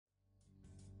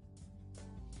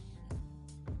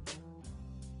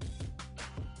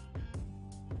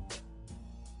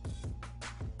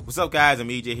What's up, guys? I'm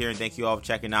EJ here, and thank you all for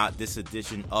checking out this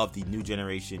edition of the New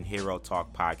Generation Hero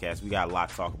Talk podcast. We got a lot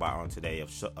to talk about on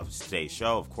today's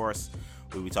show. Of course,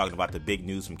 we'll be talking about the big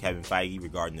news from Kevin Feige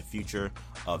regarding the future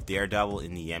of Daredevil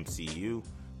in the MCU.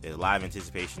 There's a lot of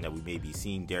anticipation that we may be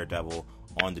seeing Daredevil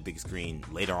on the big screen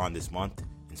later on this month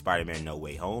in Spider-Man No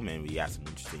Way Home, and we got some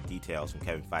interesting details from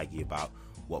Kevin Feige about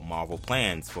what Marvel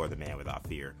plans for The Man Without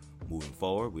Fear moving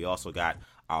forward. We also got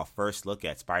our first look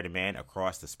at Spider-Man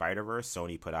Across the Spider-Verse.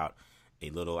 Sony put out a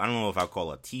little, I don't know if I'll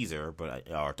call it a teaser, but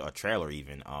or a trailer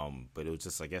even, but it was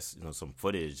just, I guess, some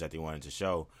footage that they wanted to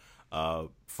show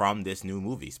from this new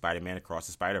movie, Spider-Man Across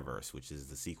the Spider-Verse, which is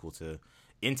the sequel to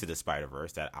Into the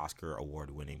Spider-Verse, that Oscar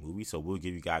award-winning movie. So we'll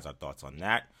give you guys our thoughts on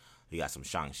that. We got some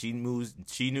Shang-Chi news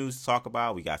to talk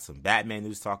about. We got some Batman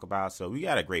news to talk about. So we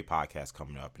got a great podcast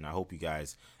coming up, and I hope you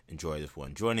guys enjoy this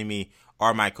one. Joining me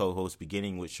are my co-hosts,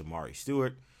 beginning with Shamari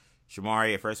Stewart.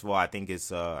 Shamari, first of all, I think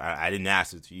it's, I didn't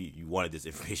ask if you wanted this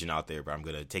information out there, but I'm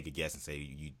going to take a guess and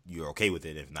say you're okay with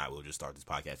it. If not, we'll just start this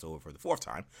podcast over for the fourth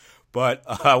time. But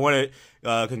I want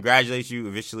to congratulate you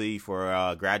officially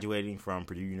for graduating from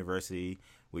Purdue University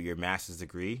with your master's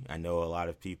degree. I know a lot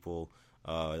of people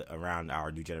around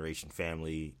our New Generation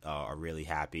family are really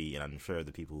happy, and I'm sure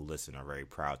the people who listen are very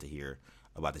proud to hear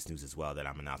about this news as well that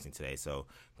I'm announcing today. So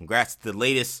congrats to the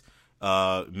latest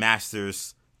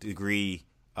master's degree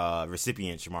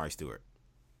recipient, Shamari Stewart.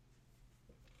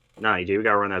 Nah, EJ, we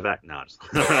gotta run that back. Nah,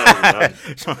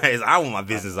 I want my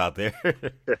business out there.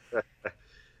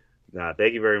 Nah,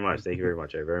 thank you very much. Thank you very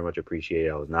much. I very much appreciate it.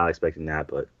 I was not expecting that,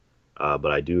 but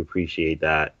I do appreciate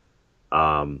that.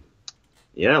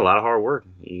 Yeah, a lot of hard work.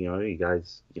 You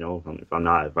guys.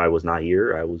 If I was not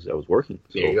here, I was working.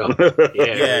 So. There you go.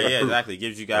 Yeah, exactly. It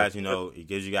gives you guys,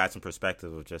 some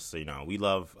perspective of just, we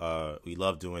love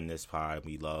doing this pod.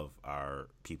 We love our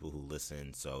people who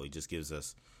listen. So it just gives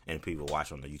us, and people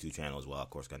watch on the YouTube channel as well. Of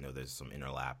course, I know there's some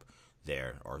interlap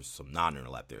there or some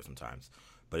non-interlap there sometimes,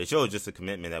 but it shows just the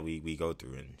commitment that we go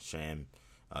through. And Sham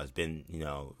has been,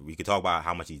 we could talk about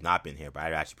how much he's not been here, but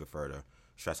I'd actually prefer to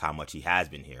stress how much he has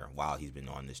been here while he's been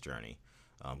on this journey,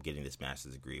 getting this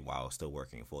master's degree while still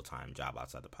working a full-time job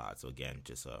outside the pod. So again,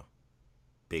 just a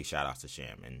big shout out to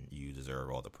Sham, and you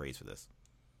deserve all the praise for this.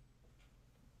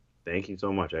 Thank you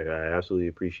so much. I absolutely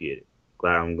appreciate it.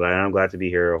 I'm glad to be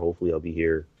here. Hopefully I'll be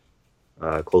here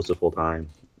close to full time.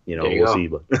 We'll see,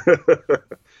 but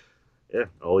yeah,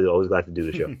 always glad to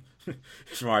do the show.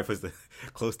 Shamari puts the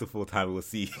close to full time. We'll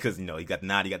see, because he got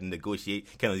the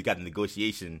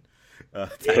negotiation.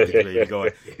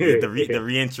 Going. The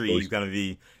reentry is going to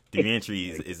be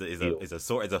is a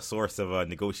source of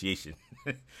negotiation.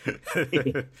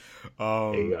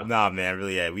 Nah, man,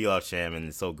 really, yeah, we love Sham, and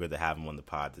it's so good to have him on the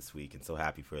pod this week, and so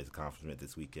happy for his accomplishment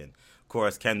this weekend. Of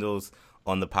course, Kendall's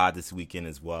on the pod this weekend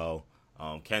as well.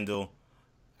 Kendall,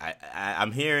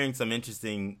 I'm hearing some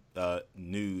interesting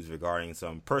news regarding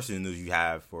some personal news you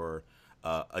have for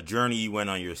a journey you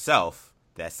went on yourself.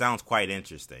 That sounds quite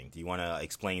interesting. Do you want to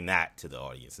explain that to the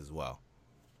audience as well?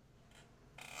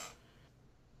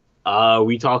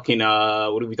 We talking?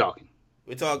 What are we talking?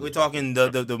 We're talking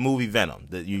the movie Venom.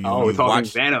 We're talking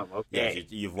watched, Venom. Okay. Yeah,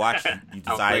 you've watched. You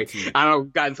decided to. I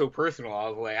don't gotten so personal. I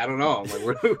was like, I don't know. I'm like,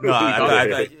 what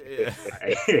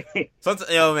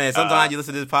Sometimes you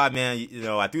listen to this pod, man.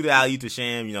 I threw the alley to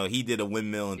Sham. He did a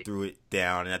windmill and threw it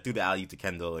down, and I threw the alley to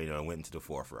Kendall. And went into the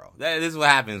fourth row. This is what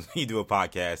happens when you do a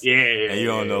podcast. And you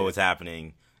don't know what's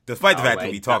happening, despite the fact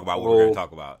that we talk about what we're going to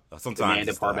talk about. Sometimes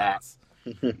it's still happens.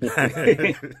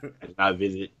 I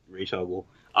visit Ray Huggle.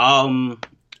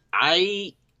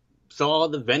 I saw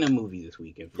the Venom movie this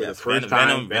weekend for the first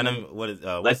time. Venom. What is?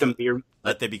 Let There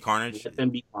Be Carnage. Let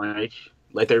Them Be Carnage.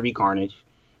 Let There Be Carnage.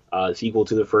 Sequel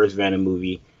to the first Venom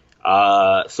movie.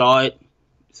 Saw it.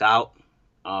 It's out.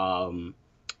 It's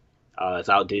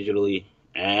out digitally.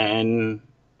 And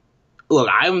look,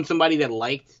 I'm somebody that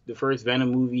liked the first Venom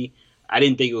movie. I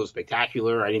didn't think it was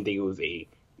spectacular. I didn't think it was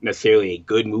necessarily a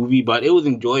good movie, but it was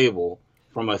enjoyable.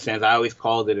 From a sense, I always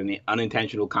called it an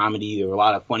unintentional comedy. There were a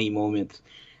lot of funny moments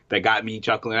that got me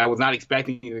chuckling. I was not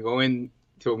expecting to go into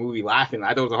a movie laughing. I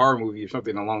thought it was a horror movie or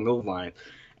something along those lines,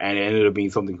 and it ended up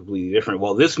being something completely different.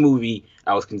 Well, this movie,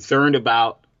 I was concerned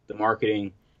about the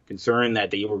marketing, concerned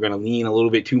that they were going to lean a little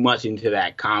bit too much into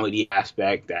that comedy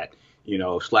aspect, that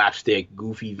slapstick,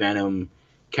 goofy Venom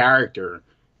character,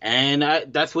 and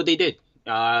that's what they did.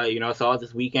 I saw it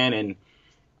this weekend, and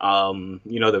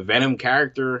the Venom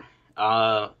character.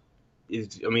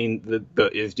 He's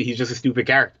just a stupid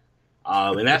character,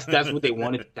 and that's what they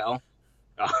wanted to tell.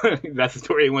 That's the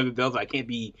story they wanted to tell. So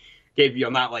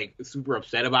I'm not like super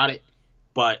upset about it,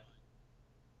 but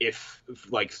if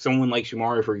like someone like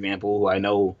Shamari, for example, who I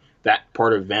know that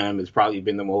part of Venom has probably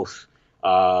been the most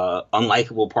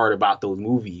unlikable part about those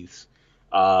movies,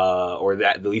 or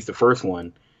that at least the first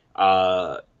one,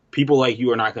 people like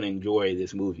you are not going to enjoy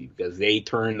this movie because they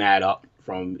turn that up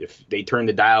from, if they turn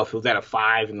the dial, if it was at a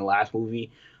 5 in the last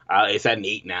movie, it's at an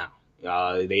 8 now.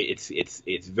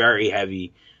 It's very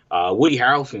heavy. Woody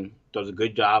Harrelson does a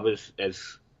good job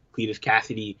as Cletus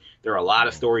Cassidy. There are a lot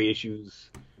of story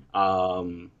issues.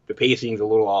 The pacing's a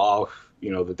little off.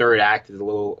 The third act is a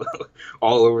little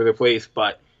all over the place,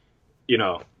 but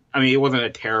it wasn't a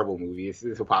terrible movie. It's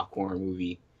a popcorn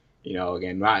movie.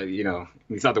 Again, not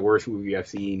it's not the worst movie I've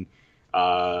seen.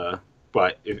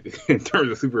 But in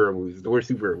terms of superhero movies, it's the worst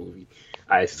superhero movie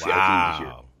I've seen this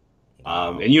year.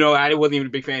 Wow. And I wasn't even a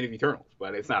big fan of Eternals,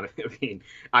 but it's not.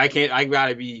 I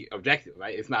gotta be objective,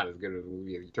 right? It's not as good of a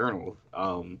movie as Eternals.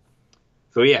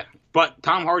 So yeah, but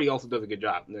Tom Hardy also does a good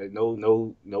job.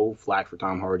 No flack for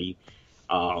Tom Hardy.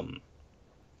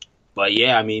 But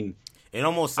yeah, it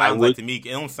almost sounds like to me.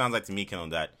 It almost sounds like to me, Kendall,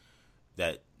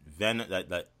 that Venom,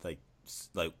 that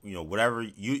whatever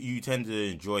you tend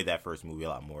to enjoy that first movie a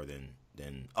lot more than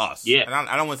us. Yeah, and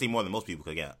I don't want to say more than most people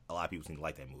because again, a lot of people seem to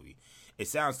like that movie. It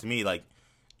sounds to me like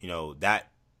that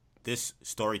this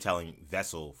storytelling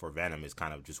vessel for Venom is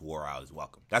kind of just wore out his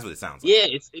welcome. That's what it sounds like. Yeah,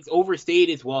 it's overstayed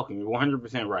its welcome. You're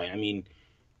 100% right.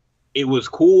 It was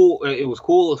cool. It was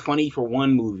cool. It was funny for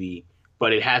one movie,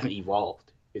 but it hasn't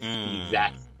evolved. It's the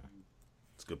exact.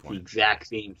 That's a good point. The exact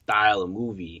same style of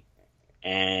movie,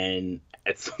 and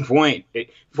at some point,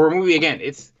 for a movie again,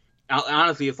 it's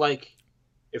honestly, it's like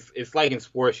in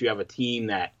sports, you have a team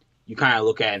that you kind of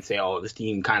look at and say, "Oh, this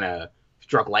team kind of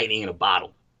struck lightning in a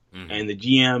bottle." Mm-hmm. And the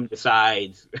GM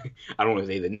decides, I don't want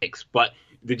to say the Knicks, but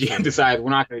the GM decides we're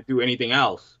not going to do anything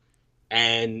else.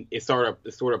 And it sort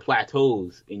of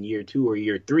plateaus in year 2 or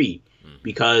year 3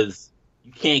 because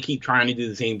you can't keep trying to do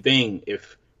the same thing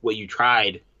if what you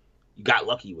tried, you got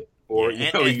lucky with. Or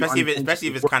especially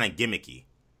if it's kind of gimmicky.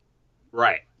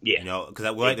 Right. Yeah.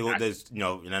 Because there's,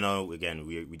 and I know, again,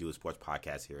 we do a sports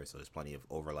podcast here, so there's plenty of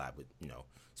overlap with,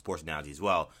 sports analogy as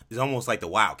well. It's almost like the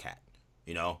Wildcat,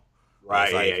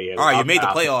 Right, like, yeah. All right, you made the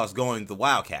playoffs going the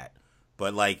Wildcat,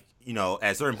 but at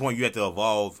a certain point you have to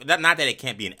evolve. Not that it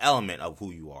can't be an element of who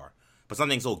you are, but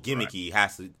something so gimmicky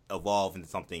has to evolve into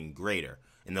something greater.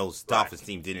 And those Dolphins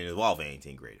team didn't evolve into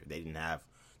anything greater. They didn't have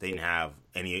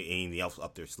anything else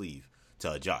up their sleeve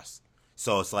to adjust.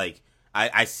 So it's like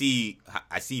I see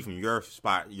from your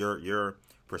spot, your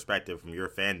perspective, from your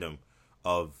fandom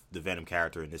of the Venom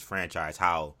character in this franchise,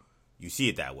 how you see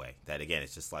it that way. That again,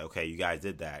 it's just like, okay, you guys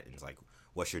did that, and it's like,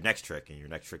 what's your next trick? And your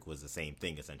next trick was the same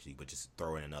thing essentially, but just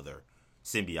throw in another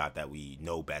symbiote that we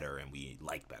know better and we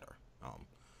like better.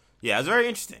 Yeah, it's very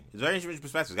interesting. It's very interesting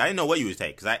perspective. I didn't know what you would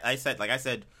take because I said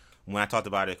when I talked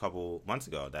about it a couple months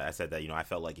ago that I said that I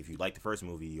felt like if you like the first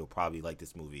movie, you'll probably like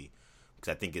this movie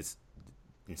because I think it's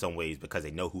in some ways because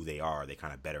they know who they are, they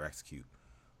kind of better execute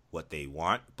what they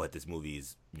want. But this movie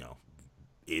is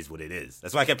is what it is.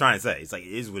 That's what I kept trying to say. It's like,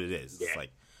 it is what it is. Yeah. It's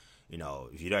like,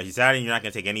 if you're deciding you're not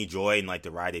going to take any joy in like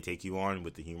the ride they take you on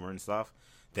with the humor and stuff,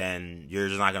 then you're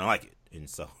just not going to like it. And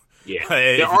so, yeah,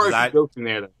 there are some jokes in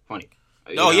there that's funny.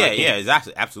 Yeah,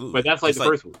 exactly, absolutely. But that's like the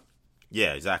first one.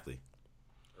 Yeah, exactly.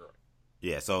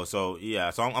 Yeah, so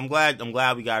I'm glad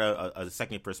we got a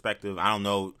second perspective. I don't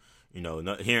know.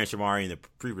 Hearing Shamari in the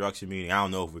pre-production meeting, I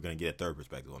don't know if we're going to get a third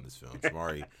perspective on this film.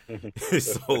 Shamari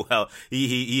is so well.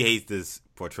 He hates this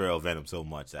portrayal of Venom so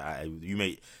much.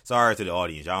 Sorry to the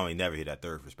audience, y'all may never hear that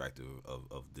third perspective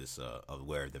of this of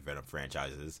where the Venom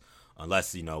franchise is,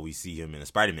 unless we see him in a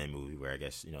Spider-Man movie, where I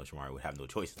guess Shamari would have no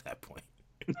choice at that point.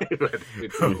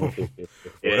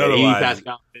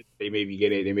 They may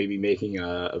be making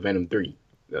a Venom 3.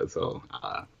 So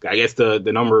I guess the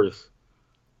numbers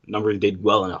did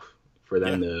well enough for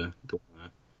them to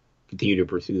continue to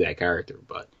pursue that character.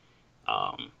 But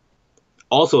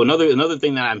also another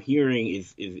thing that I'm hearing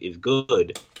is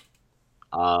good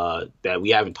that we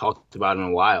haven't talked about in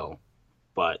a while,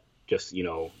 but just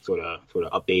sort of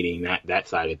updating that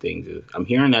side of things is I'm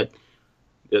hearing that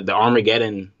the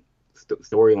Armageddon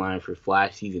storyline for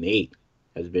Flash season 8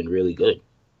 has been really good.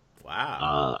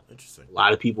 Wow, interesting. A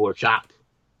lot of people are shocked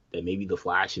that maybe the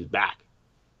Flash is back.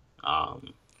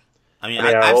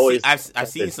 I've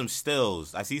seen some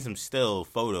stills. I've seen some still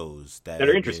photos that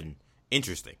are interesting.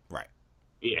 Interesting, right?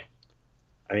 Yeah.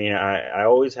 I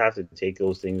always have to take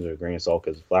those things with a grain of salt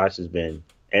because Flash has been,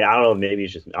 and I don't know, maybe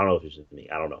it's just, I don't know if it's just me,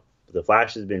 I don't know. But the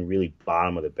Flash has been really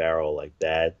bottom of the barrel like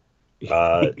that.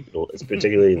 It's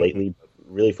particularly lately, but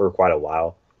really for quite a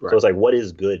while. Right. So it's like, what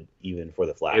is good even for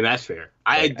the Flash? And that's fair.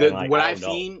 What I've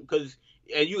seen, because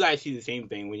and you guys see the same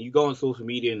thing when you go on social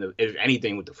media and if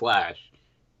anything with the Flash,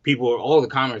 all the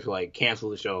comments are like, cancel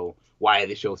the show. Why is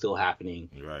the show still happening?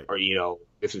 Right. Or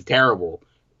this is terrible.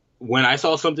 When I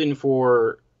saw something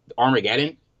for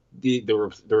Armageddon,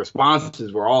 the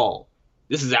responses were all,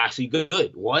 this is actually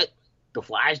good. What? The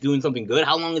Flash doing something good?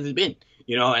 How long has it been?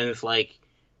 And it's like,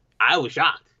 I was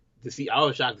shocked to see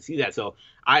that. So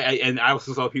I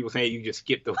also saw people saying you just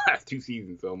skipped the last 2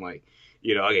 seasons. So I'm like,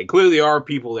 okay, clearly there are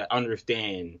people that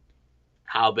understand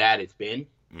how bad it's been.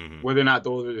 Mm-hmm. Whether or not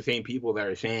those are the same people that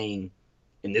are saying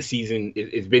in this season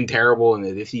it's been terrible and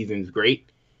that this season's great,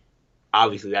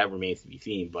 obviously that remains to be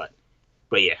seen. But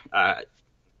yeah,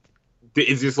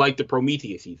 it's just like the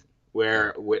Prometheus season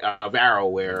of Arrow,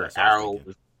 where Arrow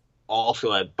was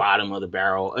also at bottom of the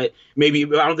barrel. Maybe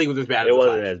I don't think it was as bad. It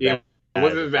wasn't as bad. It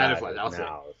wasn't as bad as Flash. I'll say.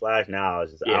 Flash now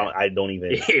is just I don't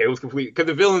even. Yeah, it was complete because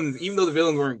the villains, even though the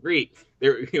villains weren't great,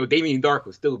 Damien Dark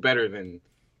was still better than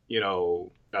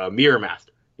Mirror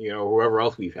Master. Whoever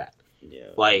else we've had.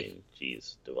 Yeah,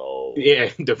 jeez, DeVoe. Yeah,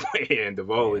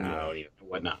 DeVoe and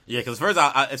whatnot. Yeah, because first,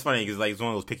 it's funny because it's one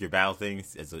of those pick your battle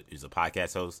things. As a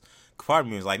podcast host, part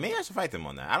of me was like, maybe I should fight them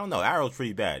on that. I don't know. Arrow's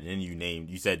pretty bad, and then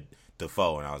you said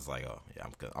Defoe, and I was like, oh yeah,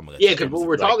 I'm gonna. Yeah, because what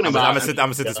we're talking about, I'm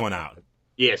gonna sit this one out.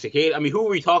 Yeah, Cicada. Who are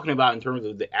we talking about in terms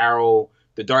of the Arrow,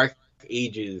 the Dark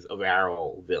Ages of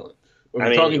Arrow villains?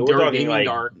 We're talking like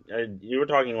Dark. You were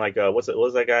talking like what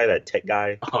was that guy, that tech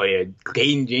guy? Oh yeah,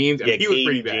 Caden James. Yeah, he was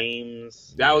pretty bad.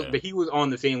 James. But he was on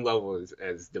the same level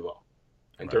as DeVoe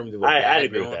in terms of. I'd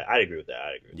agree with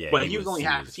that. Yeah, but he was only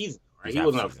half a season. Right? He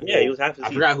wasn't a full. Yeah, he was half a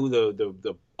season. I forgot who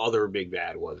the other big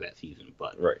bad was that season,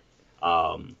 but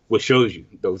right. Which shows you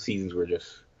those seasons were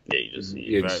just. Yeah,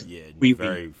 you just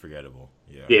very forgettable.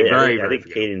 Yeah, very. I think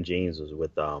Caden James was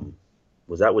with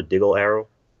was that with Diggle Arrow?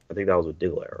 I think that was with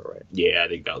Diggle Arrow, right? Yeah, I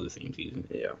think that was the same season.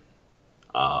 Yeah.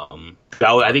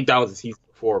 I think that was the season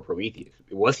before Prometheus.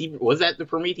 Was that the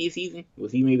Prometheus season?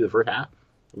 Was he maybe the first half?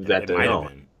 Was that it might have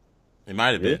been. It might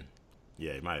have been.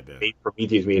 Yeah, it might have been. Maybe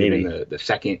Prometheus may have been the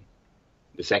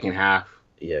second half.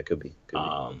 Yeah, it could be.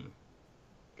 I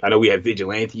know we had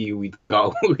Vigilante. We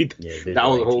thought Vigilante. That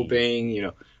was the whole thing,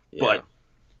 Yeah. But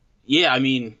yeah,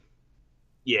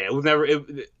 it was never.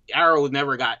 Arrow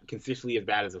never got consistently as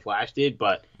bad as the Flash did,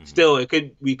 but still,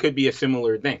 we could be a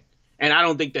similar thing. And I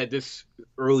don't think that this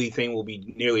early thing will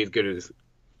be nearly as good as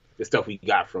the stuff we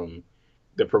got from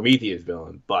the Prometheus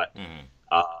villain, but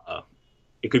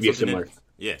it could be a similar.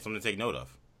 Something to take note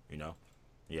of.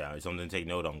 Yeah, something to take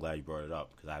note of. I'm glad you brought it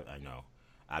up because I know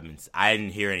I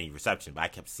didn't hear any reception, but I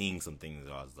kept seeing some things.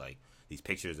 I was like, these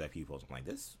pictures that people, I'm like,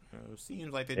 this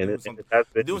seems like they're doing something.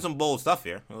 They're doing some bold stuff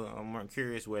here. I'm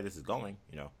curious where this is going.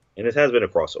 And this has been a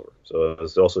crossover, so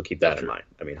let's also keep that in mind.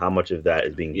 How much of that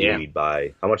is being buoyed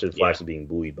by? How much of the Flash is being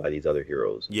buoyed by these other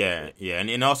heroes? Yeah,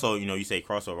 and also, you say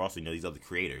crossover. Also, these other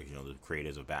creators. The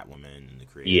creators of Batwoman and the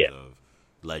creators of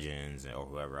Legends or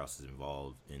whoever else is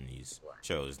involved in these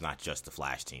shows. It's not just the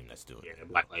Flash team that's doing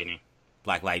it.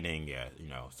 Black Lightning. Yeah,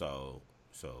 So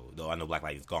though I know Black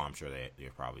Lightning's gone, I'm sure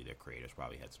their creators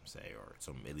probably had some say or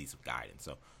at least some guidance.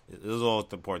 So those are all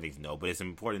the important things to know. But it's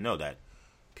important to know that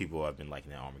people have been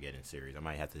liking the Armageddon series. I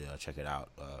might have to check it out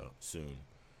soon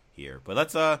here. But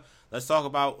let's talk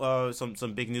about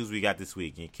some big news we got this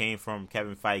week. It came from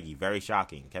Kevin Feige. Very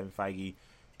shocking. Kevin Feige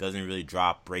doesn't really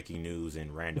drop breaking news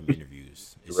in random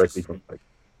interviews. Directly from Feige.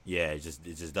 Yeah, it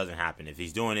just doesn't happen. If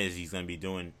he's doing it, he's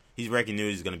breaking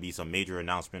news. Is going to be some major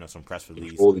announcement or some press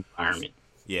release. Environment.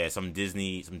 Yeah, some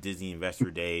Disney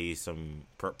Investor Day, some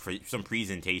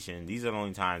presentation. These are the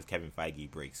only times Kevin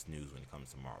Feige breaks news when it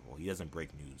comes to Marvel. He doesn't break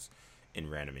news in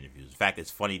random interviews. In fact,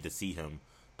 it's funny to see him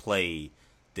play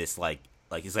this like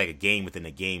it's like a game within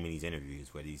a game in these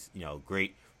interviews where these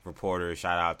great reporters.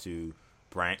 Shout out to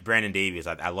Brandon Davies.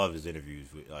 I love his interviews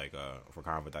with, for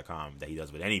Comicbook.com that he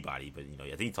does with anybody. But I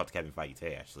think he talked to Kevin Feige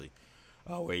today actually,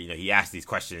 where he asks these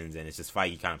questions and it's just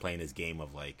Feige kind of playing this game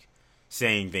of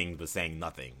saying things but saying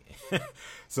nothing.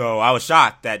 So I was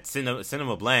shocked that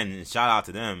Cinema Blend, and shout out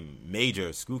to them,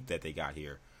 major scoop that they got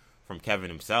here from Kevin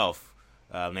himself.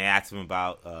 They asked him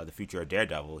about the future of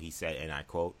Daredevil. He said, and I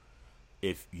quote,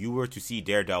 "If you were to see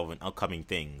Daredevil in upcoming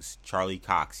things, Charlie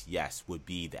Cox, yes, would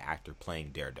be the actor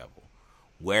playing Daredevil.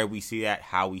 Where we see that,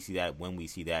 how we see that, when we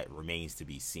see that remains to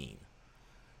be seen."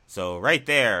 So right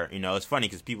there, it's funny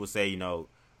because people say,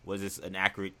 was this an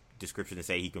accurate description to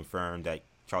say he confirmed that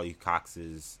Charlie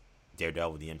Cox's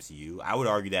Daredevil in the MCU? I would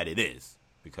argue that it is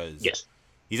because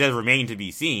he says remain to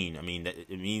be seen. It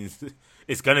means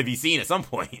it's going to be seen at some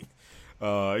point.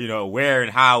 Where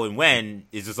and how and when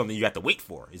is just something you have to wait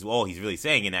for is all he's really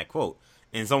saying in that quote.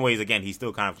 In some ways, again, he's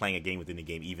still kind of playing a game within the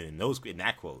game, even in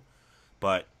that quote.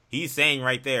 But he's saying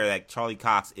right there that Charlie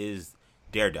Cox is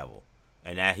Daredevil,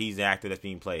 and that he's the actor that's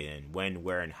being played, and when,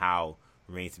 where, and how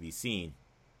remains to be seen.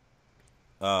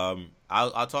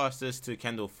 I'll toss this to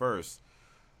Kendall first.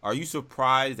 Are you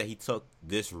surprised that he took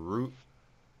this route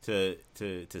to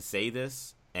say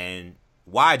this, and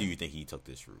why do you think he took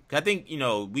this route? 'Cause I think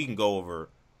we can go over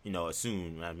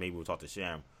assume maybe we'll talk to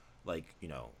Sham, like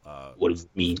what does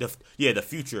it mean? The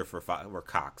future for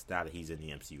Cox now that he's in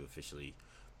the MCU officially,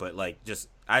 but like just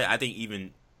I think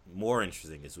even more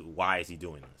interesting is why is he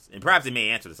doing this, and perhaps it may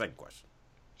answer the second question.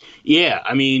 Yeah,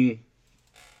 I mean,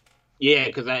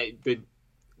 because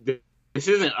this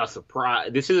isn't a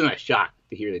surprise. This isn't a shock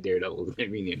to hear that Daredevil is going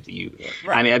to be in the MCU.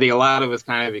 Right. I mean, I think a lot of us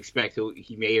kind of expect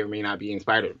he may or may not be in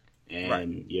Spider-Man,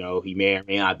 and he may or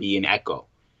may not be in Echo.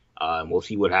 We'll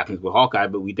see what happens with Hawkeye,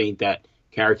 but we think that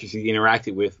characters he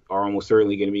interacted with are almost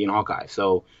certainly going to be in Hawkeye.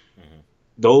 So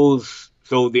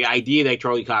so the idea that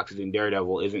Charlie Cox is in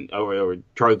Daredevil isn't, or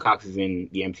Charlie Cox is in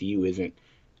the MCU isn't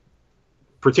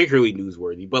particularly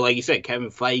newsworthy. But like you said,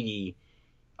 Kevin Feige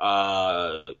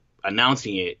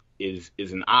announcing it is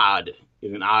an odd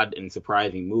and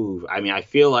surprising move. I mean, I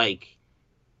feel like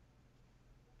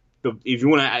if you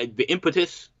want to, the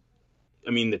impetus,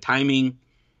 I mean, the timing,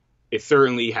 it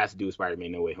certainly has to do with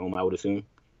Spider-Man No Way Home, I would assume.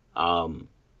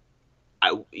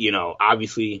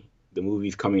 Obviously the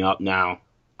movie's coming up now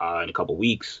in a couple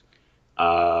weeks.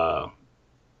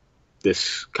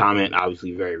 This comment,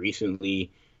 obviously, very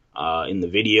recently in the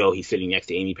video, he's sitting next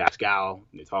to Amy Pascal.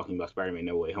 They're talking about Spider-Man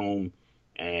No Way Home,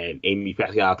 and Amy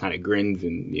Pascal kind of grins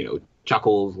and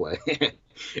chuckles like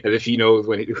as if she knows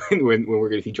when we're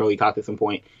going to see Charlie Cox at some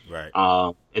point. Right.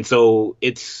 And so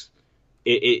it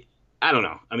I don't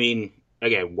know. I mean,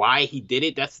 again, why he did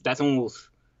it, that's almost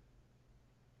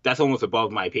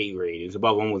above my pay grade. It's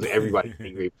above almost everybody's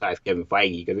pay grade besides Kevin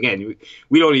Feige. Because, again,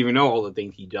 we don't even know all the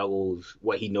things he juggles,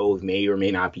 what he knows may or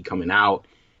may not be coming out.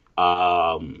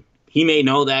 He may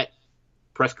know that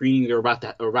press screenings are about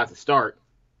to start.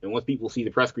 And once people see the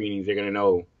press screenings, they're going to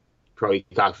know Charlie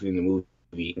Cox is in the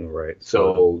movie. Right.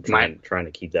 So trying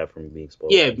to keep that from being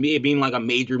spoiled. Yeah, it being like a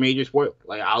major spoiler.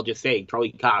 Like, I'll just say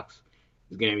Charlie Cox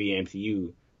is going to be in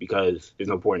MCU because there's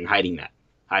no point in hiding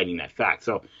that fact.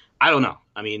 So I don't know.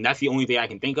 I mean, that's the only thing I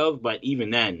can think of. But even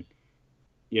then,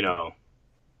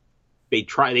 they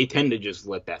tend to just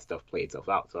let that stuff play itself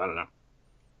out. So I don't know.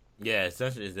 Yeah,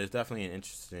 there's definitely an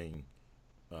interesting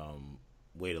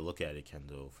way to look at it,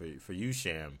 Kendall. For you,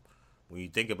 Sham, when you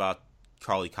think about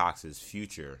Charlie Cox's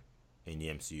future in the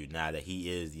MCU, now that he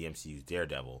is the MCU's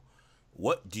Daredevil,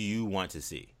 what do you want to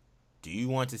see? Do you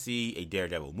want to see a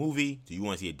Daredevil movie? Do you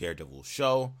want to see a Daredevil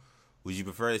show? Would you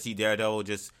prefer to see Daredevil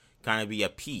just kind of be a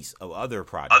piece of other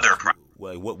projects?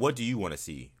 What do you want to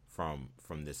see from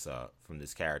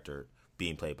this character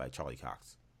being played by Charlie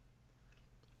Cox?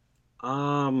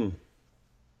 I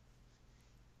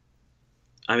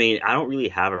mean, I don't really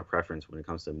have a preference when it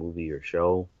comes to movie or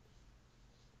show.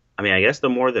 I mean, I guess the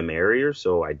more the merrier.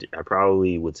 So I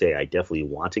probably would say I definitely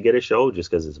want to get a show just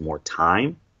because it's more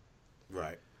time.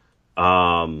 Right.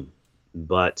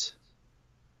 But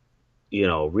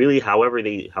really, however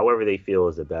they feel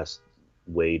is the best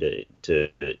way to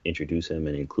introduce him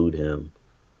and include him.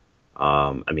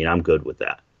 I mean, I'm good with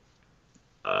that.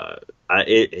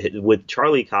 With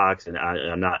Charlie Cox, and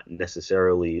I'm not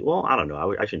necessarily, well, I don't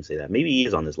know. I shouldn't say that. Maybe he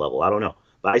is on this level. I don't know.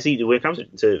 But I see when it comes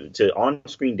to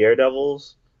on-screen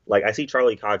Daredevils, like I see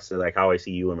Charlie Cox as like how I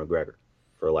see Ewan McGregor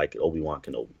for like Obi-Wan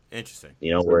Kenobi. Interesting.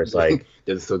 Where it's like,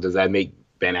 does that make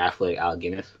Ben Affleck Alec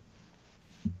Guinness?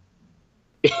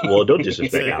 Well, don't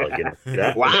disrespect Alec Guinness.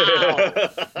 Wow.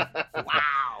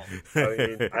 I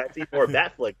mean, I see more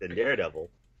Batfleck than Daredevil,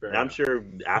 and I'm sure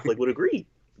Affleck would agree.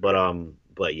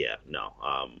 But yeah, no.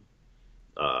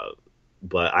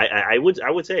 But I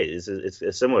would say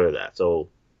it's similar to that. So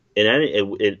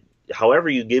however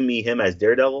you give me him as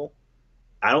Daredevil,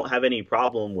 I don't have any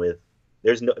problem with.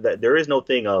 There is no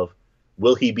thing of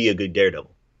will he be a good Daredevil?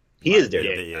 He is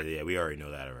Daredevil. Yeah. We already know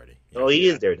that already. Yeah. Oh, he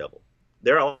is Daredevil.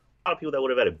 There are a lot of people that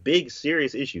would have had a big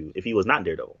serious issue if he was not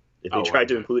Daredevil. If they tried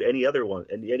to include any other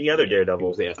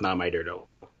Daredevil, say that's not my Daredevil.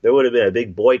 There would have been a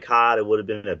big boycott. It would have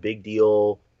been a big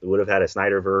deal. It would have had a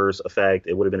Snyderverse effect.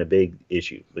 It would have been a big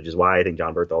issue, which is why I think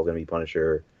Jon Bernthal is going to be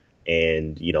Punisher,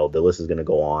 and the list is going to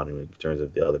go on in terms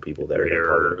of the other people that are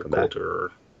going to come back.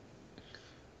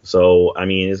 So I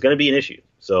mean, it's going to be an issue.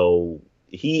 So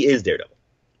he is Daredevil.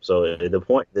 So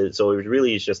so it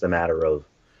really is just a matter of,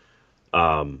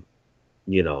 of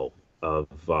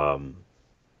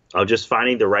just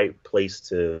finding the right place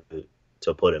to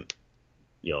put him.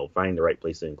 Finding the right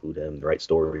place to include him, the right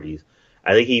stories.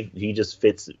 I think he just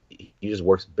fits. He just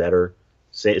works better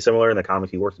similar in the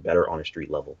comics. He works better on a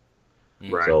street level.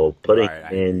 Right. So putting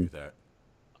him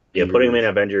in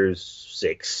Avengers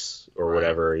 6 or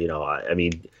whatever, I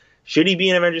mean, should he be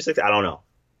in Avengers 6? I don't know.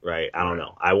 Right? I don't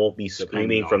know. I won't be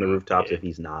screaming from the rooftops if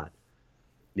he's not.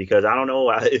 Because I don't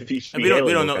know if he should. We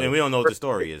don't know, and we don't know what the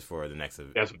story is for the next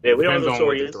event. We don't know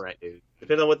what the story is.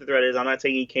 Depends on what the threat is. I'm not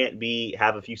saying he can't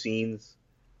have a few scenes,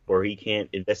 or he can't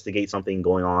investigate something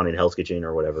going on in Hell's Kitchen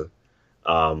or whatever,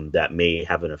 that may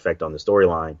have an effect on the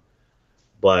storyline.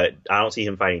 But I don't see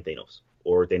him fighting Thanos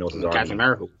or Thanos' army Captain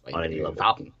America on any level.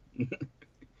 Falcon.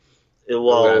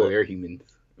 Well, they're humans.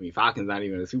 I mean, Falcon's not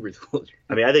even a super soldier.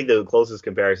 I mean, I think the closest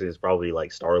comparison is probably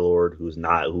like Star-Lord, who's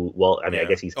not I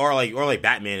guess he's or like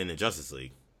Batman in the Justice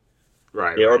League,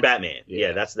 right? Yeah, or Batman.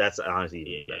 Yeah, that's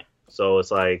honestly. Yeah. So it's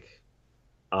like,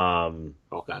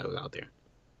 Hawkeye was out there.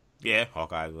 Yeah,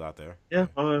 Hawkeye was out there. Yeah,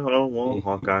 well,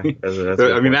 Hawkeye.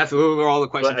 That's those are all the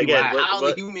questions. But again,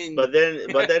 how human? But then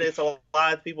it's a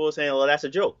lot of people saying, "Well, that's a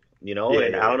joke." And I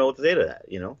don't know what to say to that,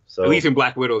 So at least in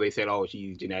Black Widow, they said, "Oh,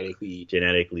 she's genetically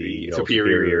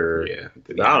superior." Yeah,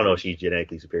 I don't know if she's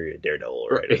genetically superior to Daredevil,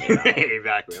 right?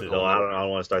 Exactly. So I don't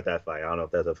want to start that fight. I don't know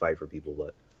if that's a fight for people,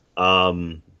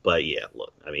 but yeah,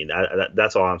 look, I mean,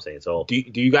 that's all I'm saying. So do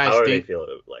you guys think they feel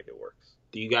like it works?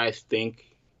 Do you guys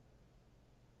think,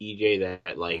 EJ, that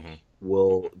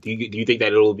do you think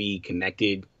that it'll be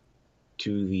connected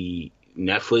to the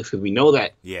Netflix? Because we know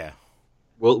that. Yeah.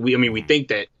 Well, we think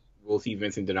that we'll see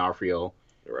Vincent D'Onofrio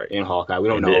in Hawkeye. We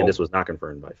don't know. And this was not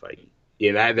confirmed by Feige.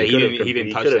 Yeah, he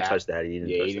didn't touch that. He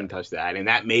didn't touch that, and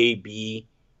that may be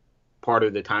part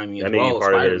of the timing. That may be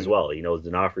part of it as well.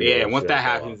 D'Onofrio. Yeah, and once that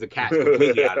happens, the cat's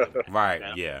completely out of it. Right.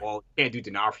 Yeah. Well, you can't do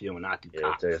D'Onofrio and not do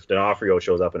Cox. If D'Onofrio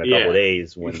shows up in a couple of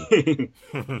days when when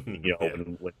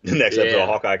the next episode of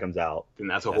Hawkeye comes out, then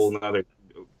that's a whole nother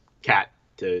cat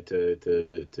to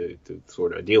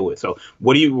sort of deal with. So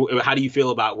how do you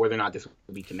feel about whether or not this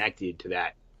will be connected to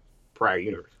that prior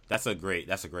universe? That's a great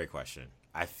question.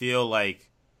 I feel like,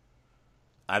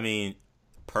 personally,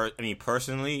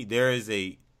 there is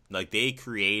they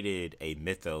created a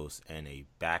mythos and a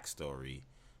backstory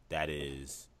that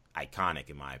is iconic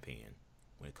in my opinion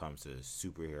when it comes to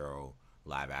superhero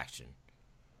live action.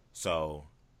 So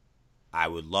I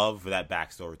would love for that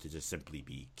backstory to just simply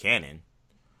be canon.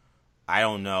 I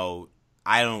don't know.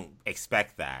 I don't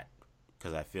expect that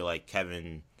because I feel like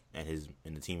Kevin and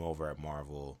the team over at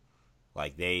Marvel,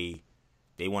 like they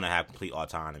want to have complete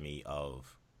autonomy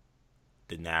of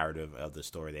the narrative of the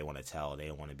story they want to tell. They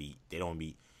don't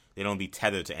be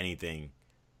tethered to anything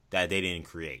that they didn't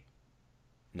create.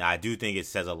 Now I do think it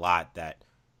says a lot that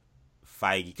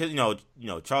Feige, because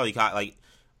Charlie Cox, like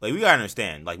we gotta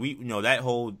understand, like we that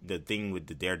the thing with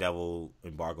the Daredevil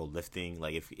embargo lifting,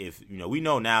 like if we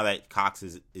know now that Cox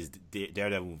is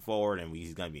Daredevil moving forward and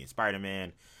he's gonna be in Spider-Man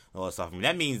and all that stuff. I mean,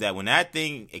 that means that when that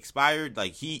thing expired,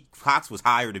 like Cox was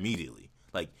hired immediately.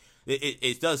 Like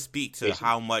it does speak to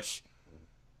how much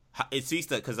it speaks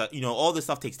to, because all this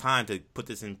stuff takes time to put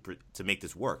this in to make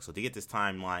this work. So to get this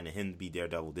timeline and him to be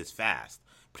Daredevil this fast,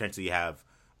 potentially have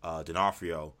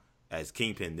D'Onofrio as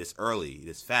Kingpin this early,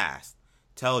 this fast,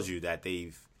 tells you that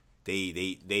they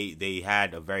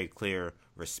had a very clear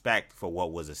respect for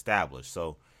what was established.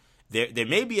 So there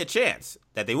may be a chance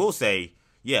that they will say,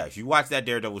 yeah, if you watch that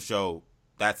Daredevil show,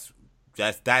 that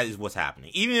is what's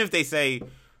happening. Even if they say,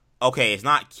 okay, it's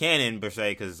not canon per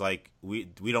se because like we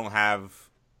don't have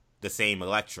the same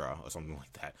Elektra or something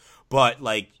like that. But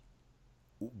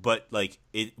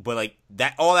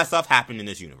that all that stuff happened in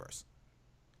this universe.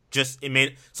 Just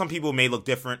some people may look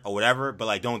different or whatever, but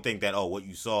like don't think that what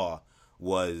you saw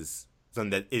was something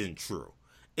that isn't true.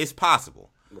 It's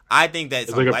possible. I think that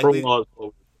it's like unlikely. A prologue.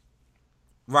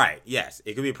 Right. Yes,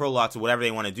 it could be a prologue to whatever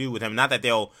they want to do with him. Not that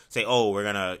they'll say, we're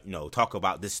gonna talk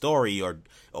about this story or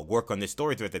work on this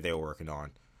story thread that they're working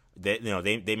on.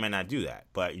 They might not do that,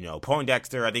 but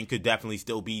Poindexter I think could definitely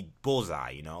still be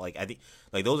Bullseye. I think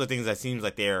like those are things that seems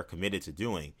like they're committed to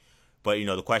doing. But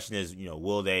the question is,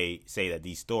 will they say that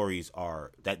these stories are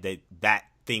that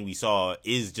thing we saw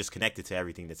is just connected to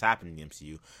everything that's happened in the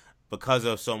MCU because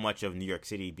of so much of New York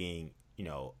City being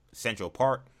central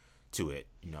part to it.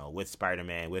 With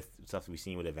Spider-Man, with stuff we've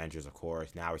seen with Avengers, of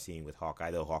course. Now we're seeing with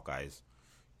Hawkeye, though Hawkeye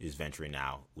is venturing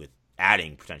now with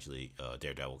adding potentially a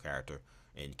Daredevil character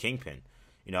in Kingpin.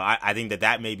 I think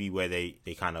that may be where they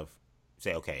kind of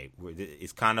say, okay,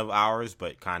 it's kind of ours,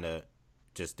 but kind of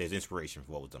just there's inspiration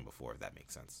for what was done before, if that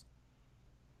makes sense.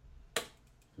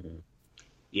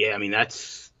 Yeah, I mean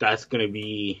that's gonna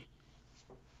be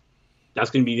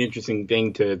an interesting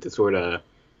thing to sort of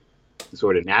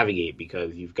navigate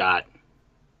because you've got,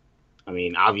 I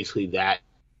mean, obviously that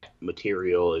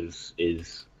material is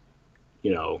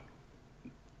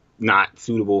not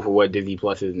suitable for what Disney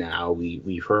Plus is now.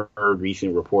 We've heard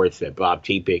recent reports that Bob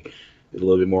Chapek is a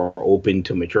little bit more open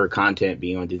to mature content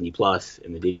being on Disney Plus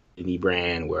and the Disney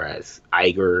brand, whereas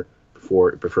Iger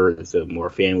prefers a more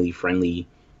family friendly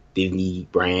Disney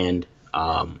brand.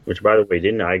 Which, by the way,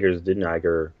 didn't they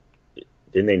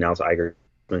announce Iger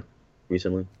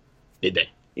recently? Did they?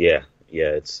 Yeah.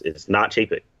 It's not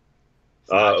Chapek.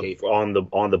 On the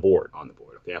board. On the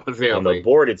board. Okay. On the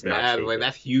board, it's not Chapek. Like,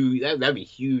 that's huge. That'd be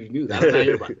huge news.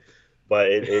 But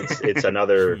it's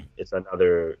another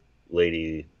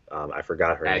lady. I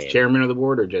forgot her name. As chairman of the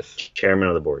board, or just chairman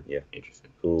of the board? Yeah.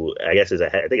 Interesting. Who I guess is the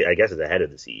head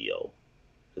of the CEO.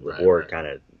 The board kind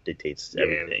of dictates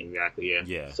everything. Exactly.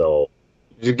 Yeah. So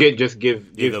just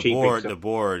give the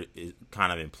board is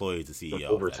kind of employs the CEO.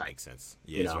 Oversight. That makes sense.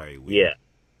 Yeah, it's very weird.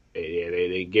 Yeah,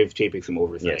 they give Chapek some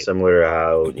oversight. Yeah, similar to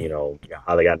how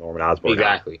how they got Norman Osborn.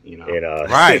 Exactly.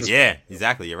 Right. Yeah.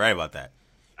 Exactly. You're right about that.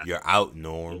 You're out,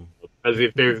 Norm. Because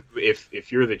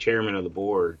if you're the chairman of the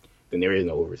board, then there is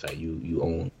no oversight. You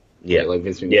own. Yeah. Like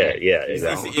Vince McMahon. Yeah.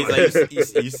 Exactly.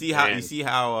 It's like you see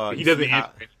how he doesn't.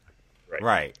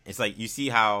 Right. It's like you see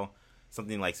how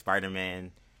something like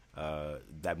Spider-Man,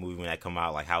 that movie when that come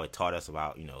out, like how it taught us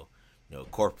about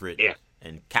corporate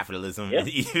and capitalism,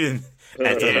 even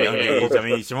at such a young age. I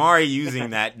mean, Shamari using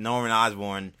that Norman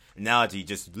Osborn analogy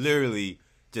just literally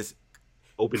just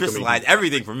crystallized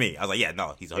everything for me. I was like, yeah,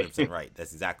 no, he's 100% right.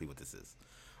 That's exactly what this is.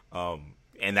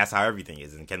 And that's how everything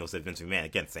is. And Kendall said Vince McMahon,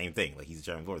 again, same thing. Like, he's a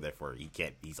chairman board, therefore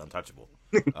he's untouchable.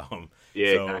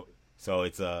 So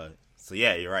it's So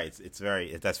yeah, you're right. That's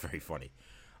very funny.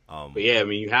 But yeah, I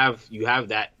mean, you have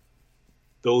that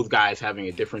those guys having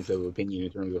a difference of opinion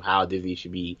in terms of how Disney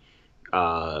should be,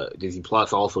 Disney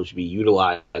Plus also should be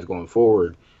utilized going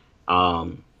forward.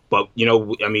 But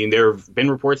I mean, there have been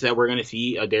reports that we're going to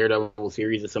see a Daredevil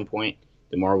series at some point.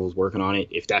 The Marvel's working on it.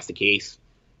 If that's the case,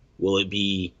 will it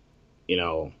be,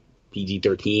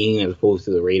 PG-13 as opposed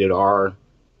to the rated R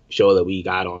show that we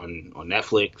got on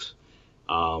Netflix?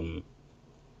 And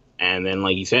then,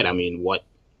 like you said, I mean,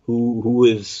 who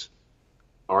is?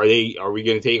 Are we going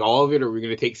to take all of it, or are we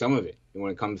going to take some of it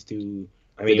when it comes to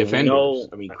the defenders?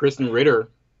 Kristen Ritter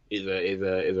is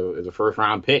a first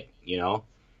round pick.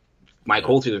 Mike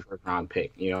Holtz is a first round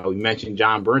pick. We mentioned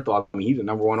John Bernthal. I mean, he's a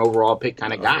number one overall pick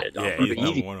kind of guy. Yeah, he's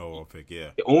number one overall pick.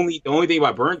 Yeah. The only thing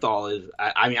about Bernthal is,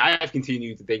 I've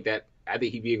continued to think that I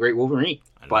think he'd be a great Wolverine.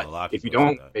 But if you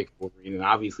don't pick Wolverine, then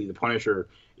obviously the Punisher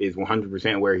is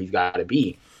 100% where he's got to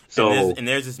be. So and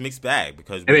there's this mixed bag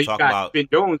because we talk about Finn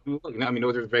Jones.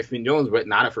 No disrespect to Finn Jones, but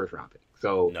not a first round pick.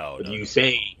 So you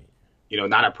say,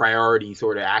 not a priority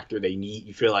sort of actor that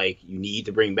you feel like you need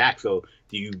to bring back. So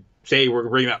do you say we're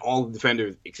bringing back all the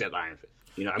defenders except Iron Fist?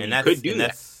 You could do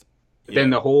that. But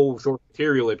then the whole sort of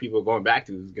material that people are going back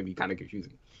to is going to be kind of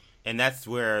confusing. And that's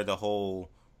where the whole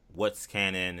what's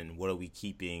canon and what are we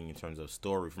keeping in terms of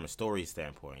story from a story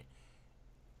standpoint.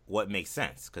 What makes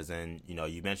sense? Because then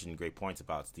you mentioned great points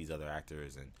about these other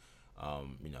actors and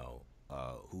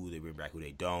who they bring back, who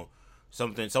they don't.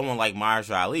 Someone like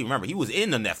Mahershala Ali. Remember, he was in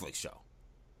the Netflix show.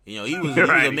 He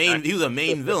was a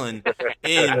main villain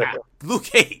in Luke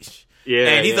Cage. Yeah,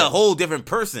 and he's a whole different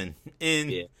person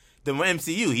in the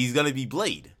MCU. He's gonna be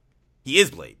Blade. He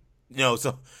is Blade.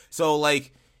 So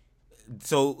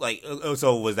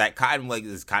was that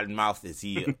is Cottonmouth? Is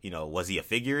he was he a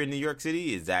figure in New York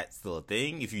City? Is that still a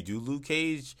thing? If you do Luke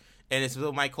Cage and it's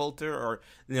still Mike Coulter, or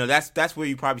that's where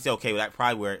you probably say, okay, well, that's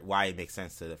probably why it makes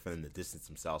sense for them to distance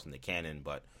themselves from the canon,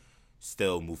 but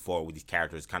still move forward with these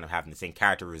characters kind of having the same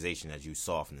characterization as you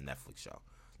saw from the Netflix show.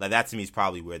 Like, that to me is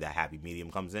probably where that happy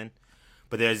medium comes in.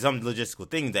 But there's some logistical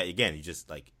things that, again, you just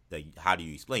like how do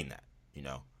you explain that? And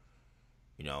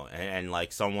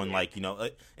like someone like,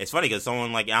 it's funny because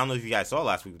someone like, I don't know if you guys saw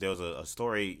last week, there was a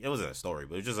story. It wasn't a story,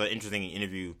 but it was just an interesting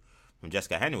interview from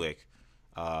Jessica Henwick.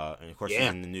 And of course, she's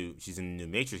in the new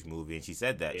Matrix movie, and she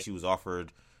said that she was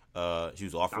offered a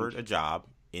job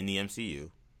in the MCU,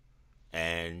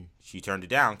 and she turned it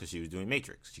down because she was doing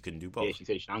Matrix. She couldn't do both. Yeah, she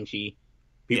said Shang-Chi.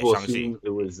 People assumed it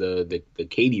was the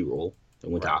Katie role that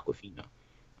went to Aquafina.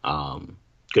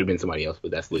 Could have been somebody else,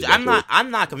 but that's the.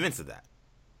 I'm not convinced of that.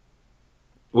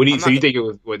 What do you? So you think it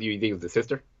was? What do you think it was the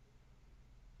sister?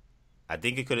 I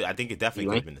think it could. I think it definitely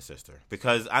could have been the sister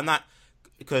because I'm not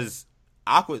because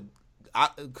Aqua.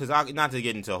 Because not to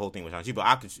get into a whole thing with Shang-Chi, but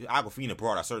Awkwafina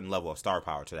brought a certain level of star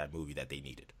power to that movie that they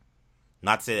needed.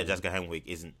 Not to say that Jessica Henwick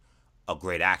isn't a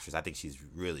great actress. I think she's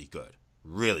really good.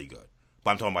 Really good.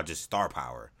 But I'm talking about just star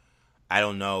power. I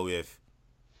don't know if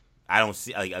I don't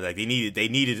see like they needed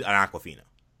an Awkwafina.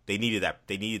 They needed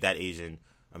that Asian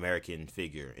American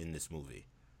figure in this movie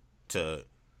to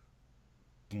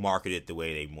market it the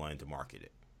way they wanted to market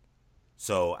it.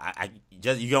 So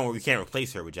you can't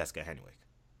replace her with Jessica Henwick.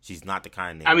 She's not the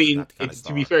kind of name. I mean,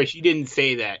 to be fair, she didn't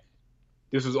say that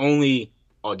this was only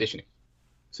auditioning.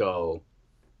 So,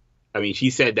 I mean, she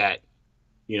said that,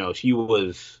 she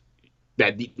was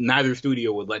that neither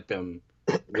studio would let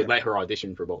her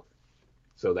audition for both.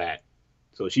 So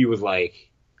she was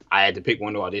like, I had to pick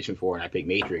one to audition for, and I picked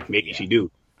Matrix. Maybe she do.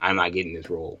 I'm not getting this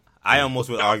role. I almost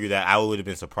would argue that I would have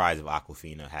been surprised if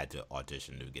Awkwafina had to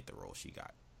audition to get the role she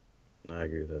got. I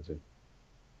agree with that too.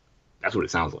 That's what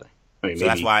it sounds like. I mean, so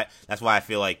that's why I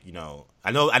feel like,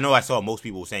 I know I saw most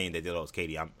people saying that it was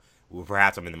Katie.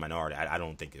 Perhaps I'm in the minority. I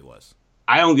don't think it was.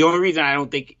 The only reason I don't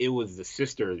think it was the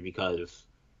sister is because,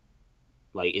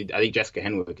 I think Jessica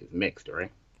Henwick is mixed,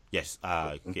 right? Yes,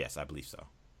 yes, I believe so.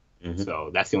 Mm-hmm. So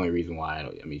that's the only reason why.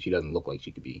 She doesn't look like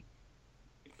she could be.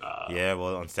 Yeah,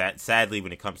 well, sadly,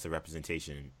 when it comes to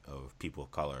representation of people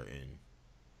of color in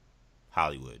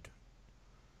Hollywood,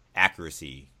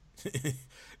 accuracy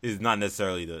is not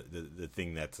necessarily the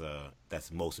thing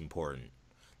that's most important.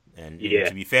 And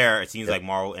to be fair, it seems like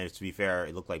Marvel. And to be fair,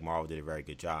 it looked like Marvel did a very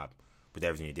good job with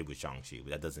everything they did with Shang-Chi.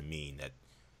 But that doesn't mean that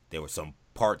there were some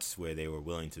parts where they were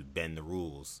willing to bend the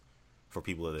rules for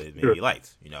people that they maybe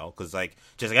liked. Because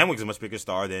Jessica Henwick is a much bigger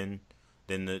star than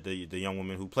the young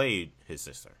woman who played his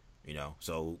sister.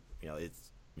 So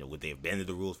it's would they have bended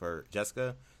the rules for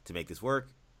Jessica to make this work?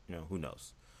 Who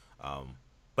knows?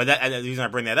 But the reason I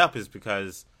bring that up is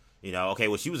because she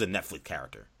was a Netflix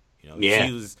character.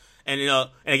 She was, and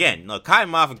again, Kai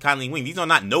Moff and Conley Wing, these are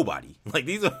not nobody.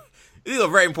 These are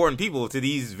very important people to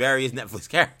these various Netflix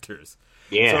characters.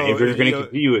 Yeah, so, if you're going to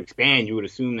continue to expand, you would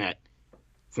assume that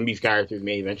some of these characters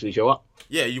may eventually show up.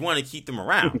 Yeah, you want to keep them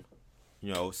around.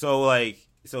 So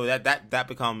that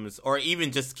becomes, or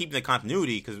even just keeping the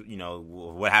continuity, because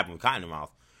what happened with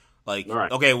Cottonmouth.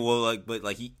 Right. Okay, well,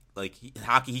 he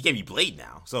can't be Blade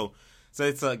now. So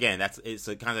it's again,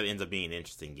 it kind of ends up being an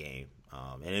interesting game,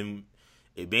 and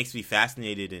it makes me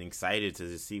fascinated and excited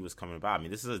to see what's coming about. I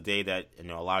mean, this is a day that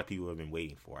a lot of people have been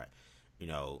waiting for.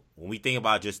 When we think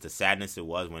about just the sadness it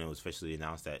was when it was officially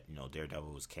announced that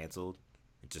Daredevil was canceled,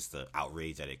 just the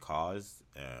outrage that it caused,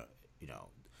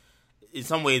 in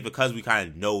some ways, because we kind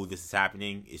of know this is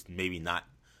happening, it's maybe not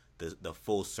the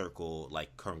full circle,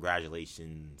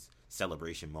 congratulations,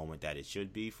 celebration moment that it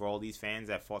should be for all these fans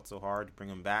that fought so hard to bring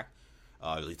him back,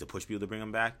 at least to push people to bring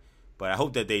him back. But I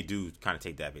hope that they do kind of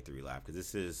take that victory lap, because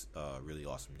this is really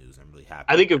awesome news. I'm really happy.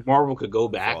 I think if Marvel could go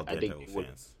back, I think they would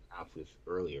announce this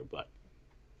earlier, but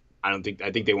I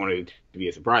think they wanted it to be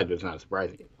a surprise, but it's not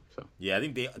surprising. So yeah, I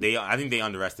think they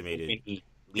underestimated.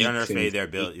 They underestimated their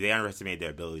ability. They underestimated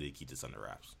their ability to keep this under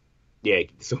wraps. Yeah,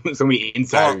 so many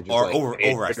insiders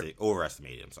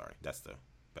overestimated. I'm sorry, that's the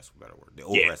best better word. They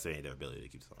overestimated their ability to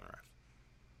keep this under wraps.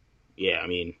 Yeah,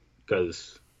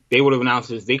 because they would have announced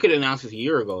this. They could have announced this a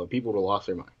year ago, and people would have lost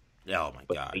their mind. Oh my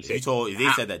god! If they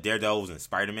said that Daredevil was in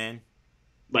Spider-Man,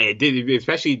 it did,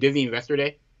 especially Disney Investor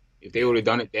Day. If they would have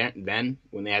done it then,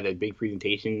 when they had that big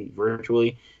presentation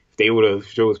virtually, if they would have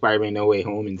showed Spider-Man No Way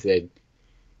Home and said,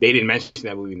 they didn't mention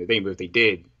that movie in the thing, but if they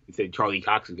did, and said Charlie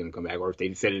Cox is going to come back, or if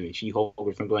they said it in She-Hulk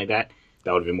or something like that,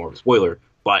 that would have been more of a spoiler.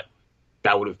 But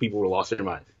people would have lost their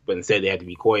minds. But instead, they had to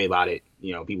be coy about it.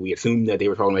 People assumed that they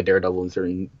were talking about Daredevil in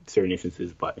certain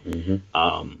instances, but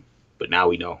but now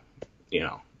we know,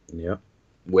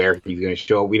 where he's going to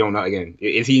show. We don't know. Again,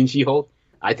 is he in She-Hulk?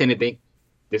 I tend to think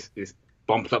this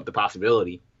bumps up the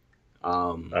possibility.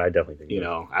 I definitely think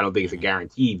I don't think it's a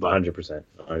guarantee, but 100%,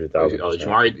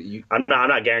 100,000%. I'm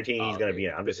not guaranteeing he's going to be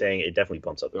in it. I'm just saying it definitely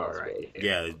bumps up the possibility. Right.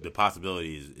 Yeah, the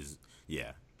possibility is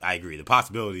I agree. The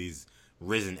possibility's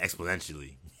risen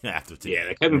exponentially after today.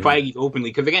 Yeah, Kevin Feige's openly,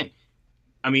 because again,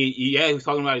 he was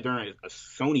talking about it during a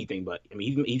Sony thing, but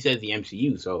he says the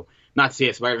MCU, so not to say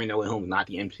that Spider-Man No Way Home is not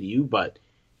the MCU, but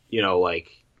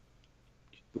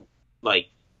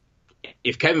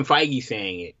if Kevin Feige's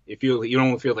saying it, you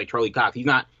almost feel like Charlie Cox. He's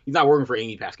not working for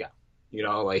Amy Pascal.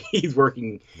 He's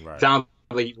working. Right. Sounds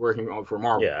like he's working for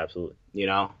Marvel. Yeah, absolutely.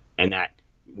 And that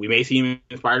we may see him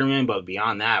in Spider-Man, but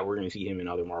beyond that, we're going to see him in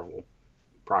other Marvel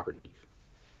properties.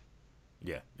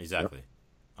 Yeah, exactly.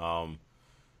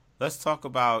 Let's talk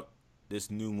about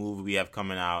this new movie we have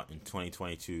coming out in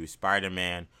 2022,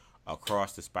 Spider-Man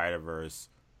Across the Spider-Verse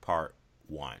Part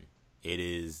 1. It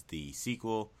is the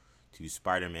sequel to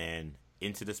Spider-Man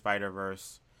Into the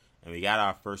Spider-Verse, and we got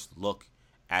our first look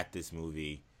at this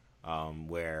movie,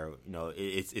 where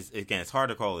it's hard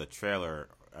to call it a trailer.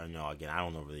 I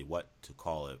don't know really what to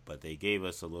call it, but they gave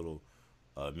us a little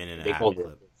minute and a half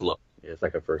clip. Yeah, it's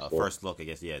like a first look. First look, I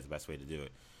guess. Yeah, is the best way to do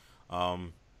it.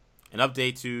 An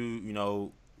update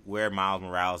to where Miles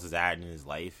Morales is at in his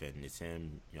life, and it's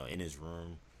him in his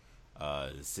room,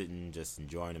 sitting just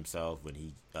enjoying himself when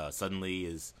he suddenly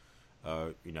is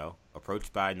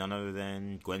approached by none other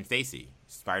than Gwen Stacy,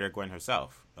 Spider-Gwen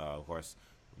herself, of course,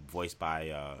 voiced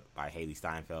by Haley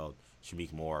Steinfeld.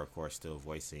 Shameik Moore, of course, still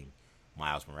voicing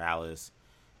Miles Morales.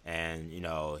 And,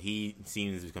 he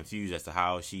seems confused as to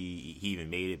how he even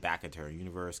made it back into her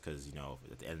universe because,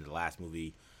 at the end of the last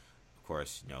movie, of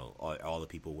course, all the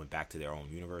people went back to their own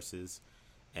universes.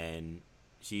 And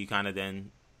she kind of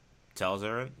then tells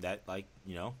her that,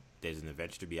 there's an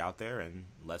adventure to be out there and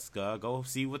let's go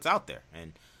see what's out there.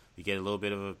 And we get a little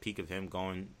bit of a peek of him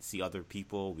going see other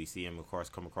people. We see him, of course,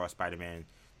 come across Spider-Man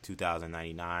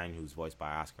 2099, who's voiced by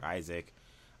Oscar Isaac.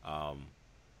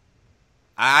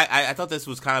 I thought this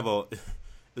was kind of it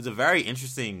was a very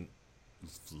interesting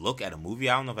look at a movie.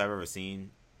 I don't know if I've ever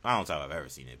seen. I don't know if I've ever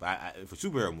seen it, but for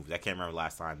superhero movies, I can't remember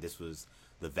last time this was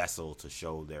the vessel to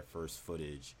show their first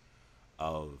footage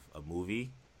of a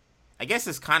movie. I guess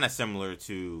it's kind of similar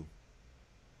to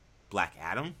Black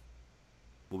Adam,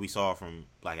 what we saw from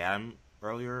Black Adam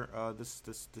earlier this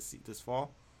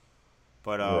fall.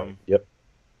 But right. Yep.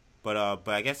 But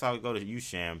I guess I'll go to you,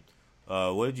 Sham.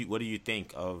 What do you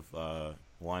think of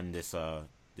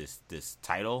this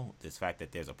title, this fact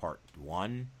that there's a part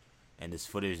 1, and this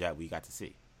footage that we got to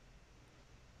see?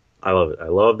 I love it. I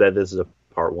love that this is a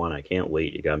part 1. I can't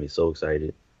wait. It got me so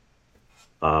excited.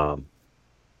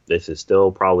 This is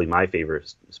still probably my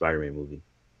favorite Spider-Man movie.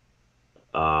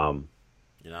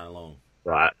 You're not alone.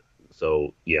 Right.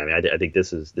 So yeah, I mean, I think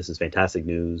this is fantastic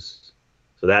news.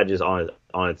 So that just on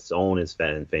its own is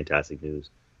fantastic news.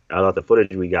 I thought the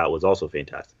footage we got was also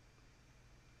fantastic.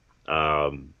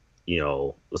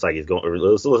 Looks like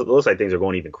looks like things are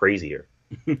going even crazier.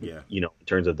 Yeah. In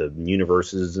terms of the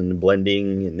universes and the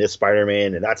blending and this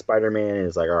Spider-Man and that Spider-Man, and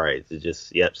it's like, all right, it's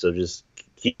just So just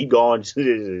keep going, just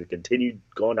continue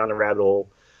going down the rabbit hole.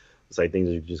 It's like things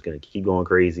are just gonna keep going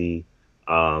crazy.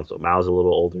 So Miles is a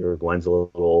little older, Gwen's a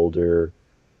little older.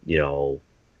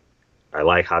 I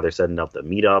like how they're setting up the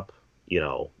meetup.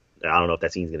 I don't know if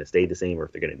that scene's going to stay the same or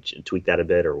if they're going to tweak that a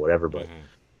bit or whatever, but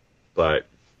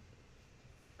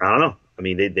I don't know. I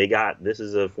mean, this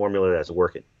is a formula that's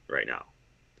working right now.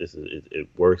 It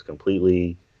works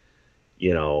completely.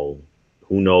 Who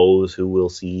knows who we'll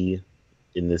see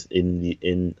in this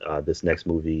next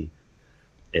movie,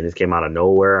 and this came out of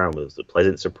nowhere and was a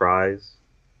pleasant surprise.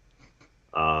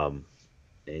 And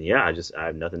yeah, I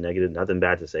have nothing negative, nothing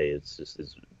bad to say.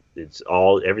 It's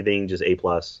everything just A+.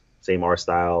 Same art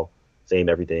style, same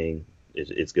everything.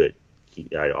 It's good.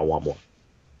 I want more.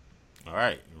 All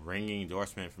right, ringing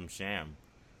endorsement from Sham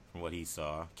from what he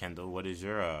saw. Kendall, what is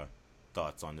your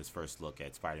thoughts on this first look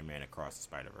at Spider-Man Across the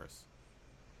Spider-Verse?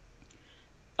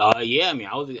 Yeah, I mean,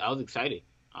 I was excited.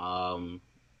 When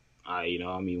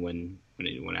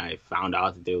I found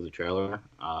out that there was a trailer,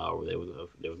 or there was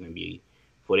going to be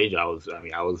footage, I was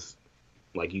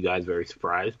like you guys, very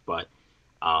surprised, but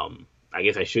I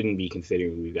guess I shouldn't be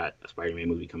considering we've got a Spider-Man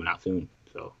movie coming out soon.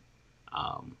 So,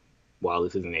 while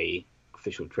this isn't a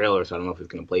official trailer, so I don't know if it's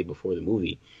going to play before the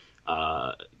movie,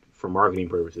 for marketing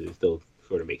purposes, it still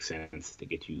sort of makes sense to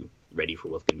get you ready for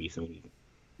what's going to be Sony's,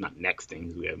 not next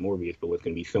things, we have Morbius, but what's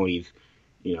going to be Sony's,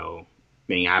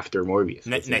 thing after Morbius.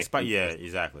 Next, yeah,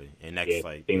 exactly. And next,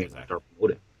 thing exactly. Start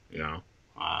promoting,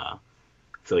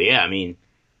 So yeah, I mean,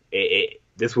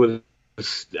 this was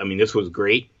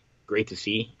great to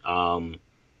see. From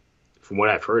what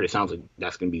I've heard, it sounds like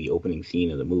that's going to be the opening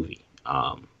scene of the movie.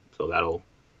 So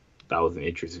that was an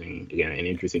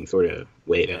interesting sort of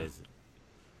way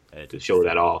to show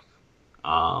that off.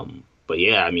 But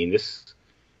yeah, I mean this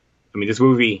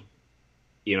movie,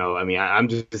 I'm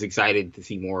just excited to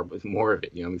see more of it.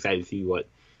 I'm excited to see what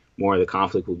more of the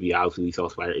conflict will be. Obviously, we saw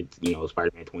Spider-Man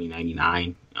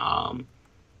 2099.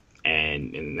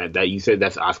 And that you said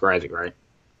that's Oscar Isaac, right?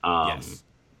 Yes.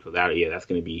 So that's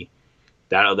going to be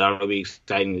that'll be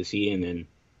exciting to see. And then,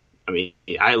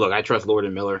 I trust Lord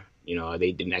and Miller.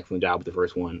 They did an excellent job with the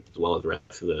first one, as well as the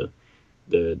rest of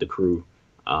the crew,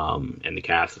 and the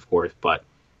cast, of course. But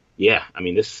yeah, I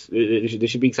mean, this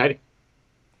should be exciting.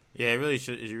 Yeah, it really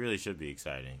should be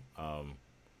exciting.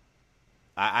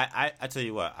 I tell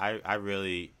you what, I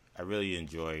really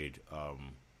enjoyed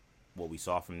what we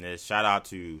saw from this. Shout out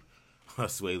to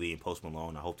Sway Lee and Post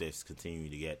Malone. I hope they're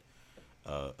continuing to get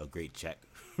a great check.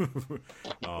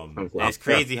 And it's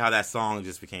crazy how that song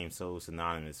just became so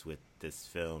synonymous with this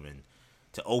film, and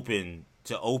to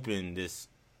open this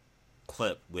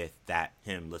clip with that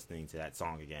him listening to that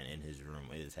song again in his room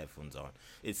with his headphones on.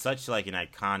 It's such like an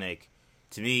iconic,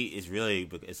 to me,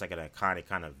 it's like an iconic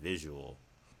kind of visual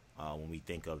when we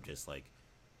think of just like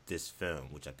this film,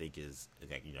 which I think is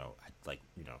like,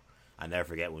 I never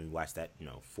forget when we watched that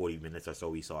 40 minutes or so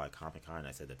we saw at Comic-Con.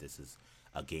 I said that this is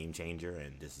a game changer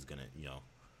and this is gonna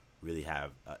really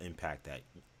have an impact that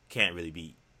can't really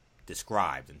be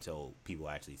described until people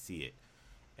actually see it.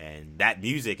 And that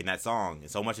music and that song, and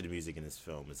so much of the music in this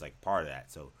film is like part of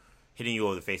that. So hitting you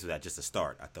over the face with that just to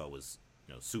start, I thought was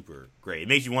super great. It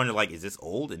makes you wonder, like, is this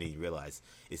old? And then you realize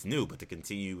it's new. But to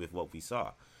continue with what we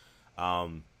saw,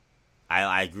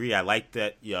 I agree. I like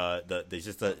that.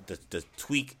 The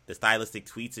tweak, the stylistic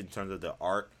tweaks in terms of the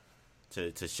art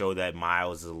to show that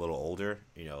Miles is a little older.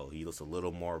 He looks a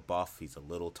little more buff. He's a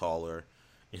little taller.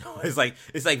 It's like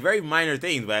very minor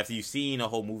things, but after you've seen a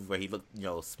whole movie where he looked,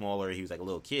 smaller, he was like a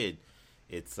little kid,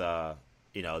 it's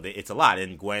it's a lot.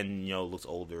 And Gwen, looks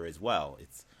older as well.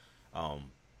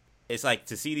 It's like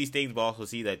to see these things, but also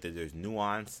see that there's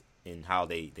nuance in how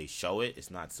they show it. It's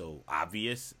not so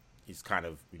obvious. It's kind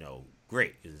of,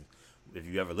 great. If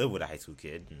you ever lived with a high school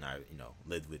kid, and I,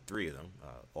 lived with 3 of them,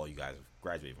 all you guys have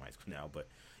graduated from high school now, but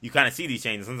you kind of see these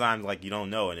changes. Sometimes, like, you don't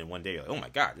know, and then one day you're like, oh my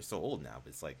God, they're so old now. But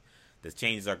it's like, the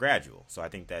changes are gradual, so I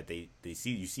think that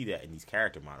you see that in these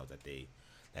character models that they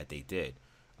did.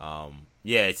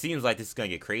 It seems like this is gonna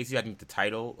get crazy. I think the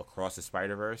title Across the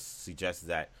Spider-Verse suggests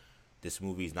that this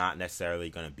movie is not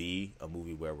necessarily gonna be a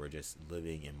movie where we're just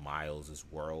living in Miles'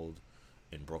 world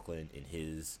in Brooklyn in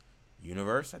his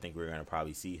universe. I think we're gonna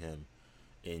probably see him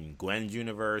in Gwen's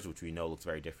universe, which we know looks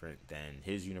very different than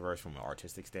his universe from an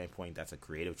artistic standpoint. That's a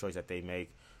creative choice that they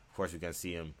make. Of course, we're gonna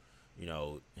see him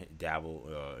dabble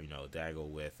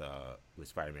with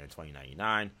Spider-Man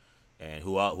 2099 and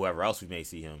whoever else we may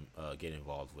see him get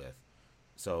involved with.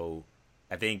 So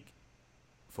I think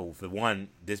for one,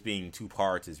 this being 2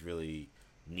 parts is really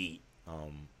neat.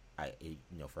 For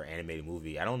an animated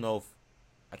movie, I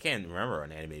can't remember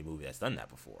an animated movie that's done that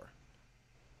before,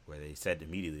 where they said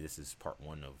immediately this is part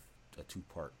 1 of a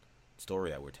 2-part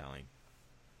story that we're telling.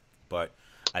 But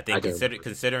I think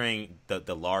considering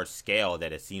the large scale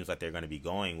that it seems like they're going to be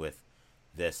going with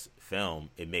this film,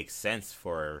 it makes sense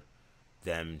for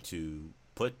them to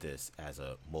put this as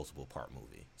a multiple part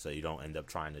movie, so you don't end up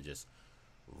trying to just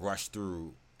rush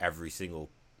through every single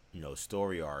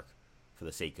story arc for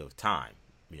the sake of time.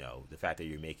 The fact that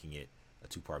you're making it a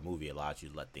 2-part movie allows you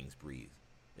to let things breathe.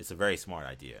 It's a very smart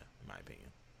idea, in my opinion.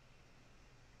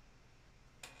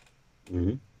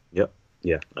 Mm-hmm. Yep.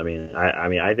 Yeah.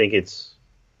 I think it's.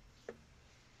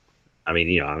 I'm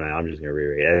just gonna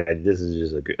reiterate. This is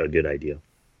just a good idea.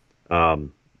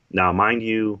 Now, mind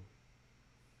you,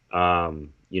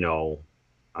 I'm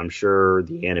sure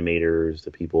the animators, the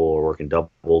people are working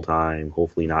double time.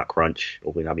 Hopefully not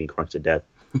being crunched to death,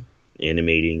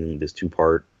 animating this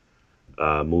 2-part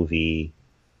movie.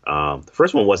 The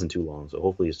first one wasn't too long, so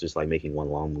hopefully it's just like making one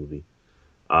long movie.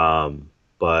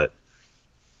 But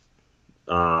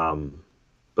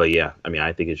yeah,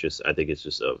 I think it's just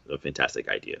a fantastic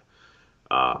idea.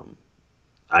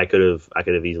 I could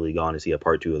have easily gone to see a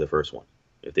part 2 of the first one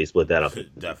if they split that up into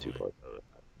 2 parts.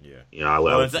 Yeah,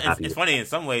 it's funny in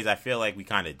some ways. I feel like we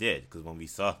kind of did, because when we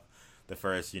saw the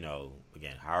first,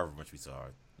 again, however much we saw,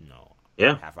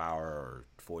 half hour or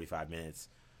 45 minutes,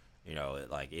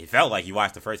 it felt like you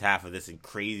watched the first half of this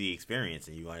crazy experience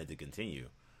and you wanted to continue.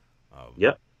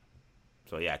 Yep.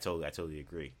 So yeah, I totally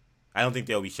agree. I don't think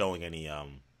they'll be showing any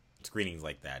screenings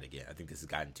like that again. I think this has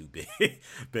gotten too big.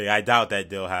 But I doubt that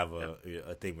they'll have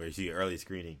a thing where you see an early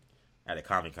screening at a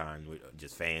Comic-Con with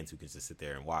just fans who can just sit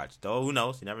there and watch. Though who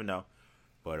knows? You never know.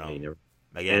 But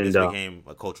this became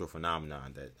a cultural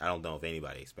phenomenon that I don't know if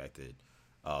anybody expected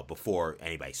before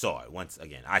anybody saw it. Once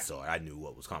again, I saw it. I knew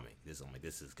what was coming. This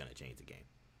is going to change the game.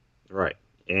 Right.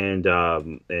 And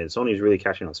Sony's really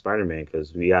catching on Spider-Man,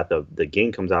 because we got the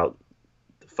game comes out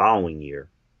the following year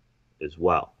as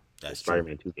well. That's the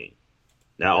Spider-Man 2 game.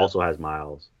 That also has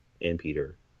Miles and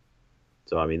Peter.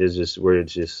 So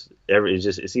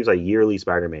it seems like yearly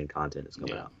Spider-Man content is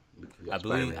coming out. I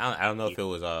believe I don't know if it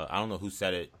was I don't know who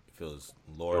said it, if it was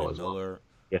Lord and Miller,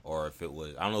 or if it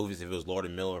was, I don't know if it was Lord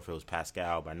and Miller or if it was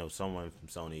Pascal, but I know someone from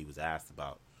Sony was asked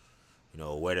about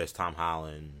where does Tom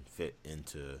Holland fit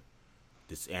into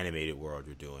this animated world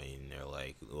you're doing, and they're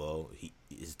like, well,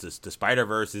 the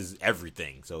Spider-Verse is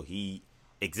everything, so he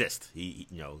exists.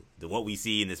 What we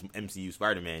see in this MCU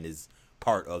Spider-Man is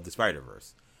part of the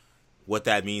Spider-Verse. What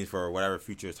that means for whatever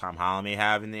future Tom Holland may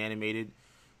have in the animated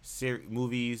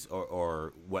movies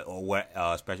or what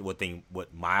especially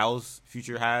what Miles'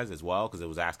 future has as well, because it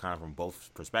was asked kind of from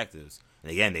both perspectives.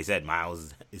 And again, they said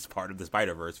Miles is part of the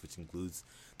Spider-Verse, which includes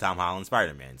Tom Holland's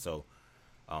Spider-Man. So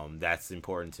that's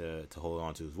important to hold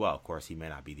on to as well. Of course, he may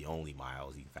not be the only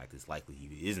Miles. In fact, it's likely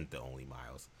he isn't the only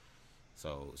Miles.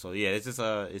 So yeah, it's just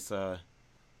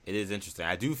it is interesting.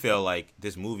 I do feel like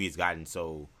this movie has gotten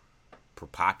so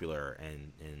popular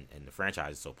and the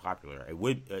franchise is so popular. It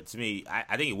would to me,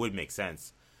 I think it would make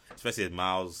sense, especially as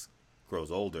Miles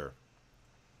grows older,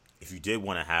 if you did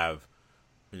want to have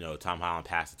Tom Holland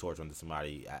pass the torch on to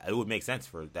somebody. It would make sense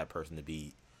for that person to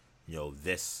be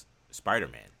this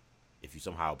Spider-Man. If you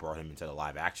somehow brought him into the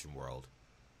live action world,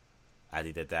 I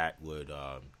think that would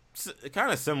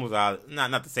kind of similar to how,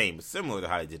 not the same, but similar to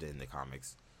how they did it in the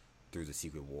comics through the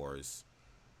Secret Wars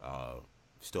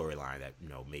storyline that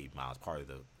made Miles part of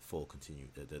the full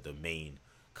the main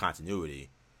continuity.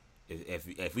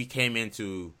 If we came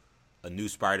into a new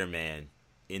Spider-Man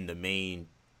in the main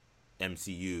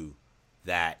MCU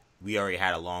that we already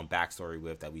had a long backstory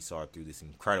with, that we saw through this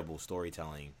incredible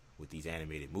storytelling with these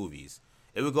animated movies,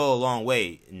 it would go a long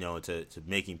way, to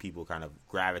making people kind of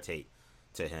gravitate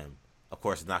to him. Of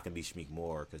course, it's not going to be Shameik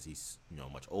Moore because he's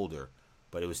much older,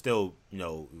 but it was still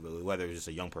whether it was just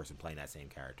a young person playing that same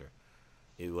character,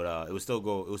 it would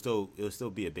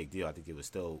still be a big deal. I think it would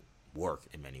still work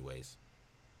in many ways.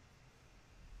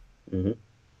 Mm-hmm.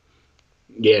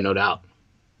 Yeah, no doubt.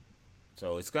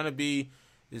 So it's gonna be.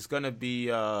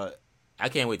 I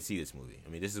can't wait to see this movie. I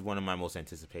mean, this is one of my most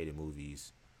anticipated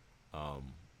movies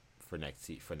for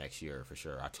next year for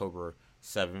sure. October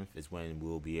 7th is when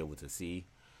we'll be able to see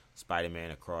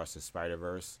Spider-Man Across the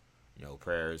Spider-Verse.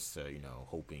 Prayers to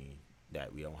hoping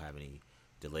that we don't have any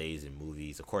delays in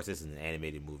movies. Of course, this is an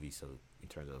animated movie, so in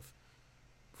terms of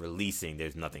releasing,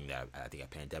 there's nothing that I think a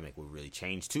pandemic would really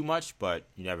change too much. But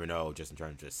you never know, just in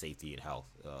terms of safety and health,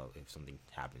 if something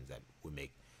happens that would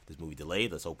make this movie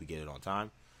delayed. Let's hope we get it on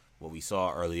time. What we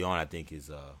saw early on, I think, is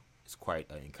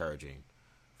quite encouraging,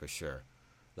 for sure.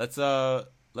 Let's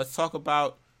talk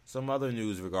about some other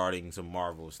news regarding some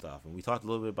Marvel stuff. And we talked a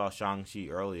little bit about Shang-Chi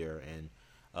earlier, and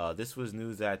this was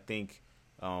news that I think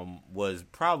was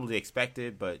probably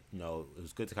expected, but it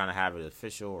was good to kind of have it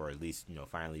official, or at least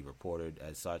finally reported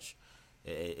as such.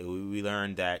 We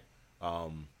learned that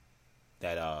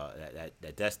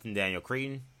that Destin Daniel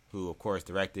Cretton, who of course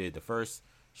directed the first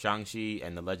Shang-Chi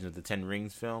and the Legend of the Ten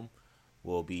Rings film,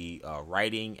 will be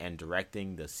writing and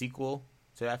directing the sequel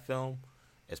to that film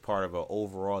as part of an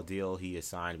overall deal he has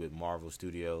signed with Marvel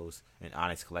Studios and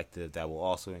Onyx Collective that will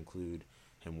also include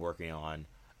him working on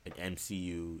an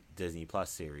MCU Disney Plus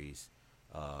series,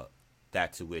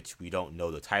 that to which we don't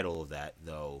know the title of that,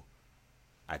 though.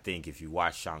 I think if you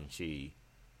watch Shang-Chi,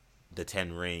 the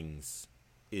Ten Rings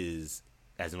is,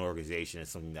 as an organization, is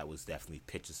something that was definitely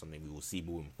pitched as something we will see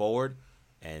moving forward.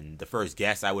 And the first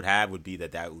guess I would have would be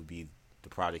that would be the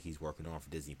project he's working on for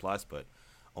Disney Plus, but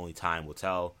only time will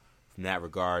tell from that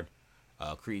regard.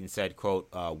 Cretton said,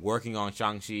 quote, working on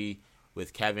Shang-Chi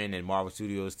with Kevin and Marvel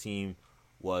Studios team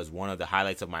was one of the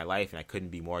highlights of my life, and I couldn't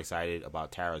be more excited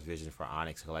about Tara's vision for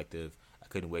Onyx Collective. I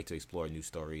couldn't wait to explore new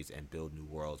stories and build new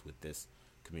worlds with this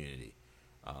community.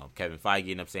 Kevin Feige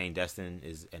ended up saying Destin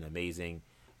is an amazing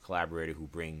collaborator who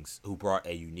brought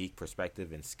a unique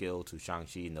perspective and skill to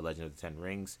Shang-Chi and the Legend of the Ten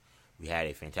Rings. We had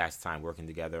a fantastic time working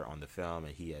together on the film,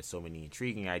 and he has so many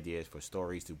intriguing ideas for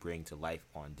stories to bring to life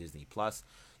on Disney Plus.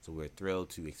 So we're thrilled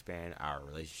to expand our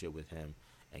relationship with him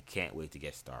and can't wait to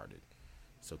get started.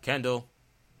 So Kendall,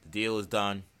 the deal is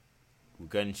done. We're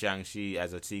getting Shang-Chi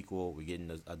as a sequel. We're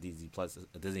getting a Disney Plus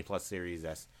series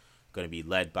that's going to be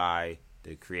led by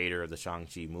the creator of the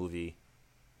Shang-Chi movie.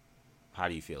 How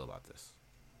do you feel about this?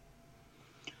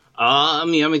 I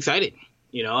mean, I'm excited.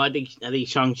 I think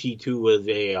Shang-Chi 2 was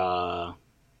a, I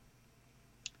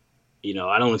don't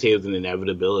want to say it was an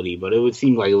inevitability, but it would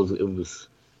seem like it was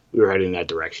we were heading in that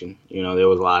direction. There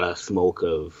was a lot of smoke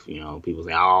of, people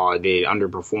saying, oh, they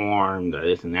underperformed, or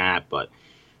this and that, but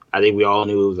I think we all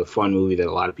knew it was a fun movie that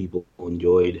a lot of people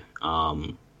enjoyed.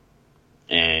 And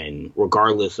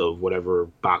regardless of whatever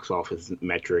box office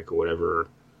metric or whatever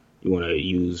you want to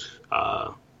use,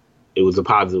 it was a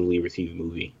positively received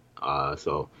movie. I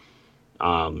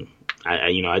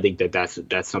think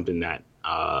that's something that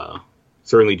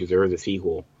certainly deserves a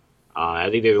sequel. I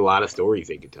think there's a lot of stories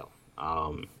they could tell.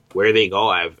 Where they go,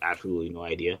 I have absolutely no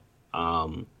idea.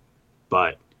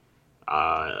 But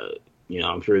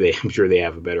I'm sure they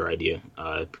have a better idea,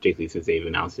 particularly since they've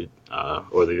announced it,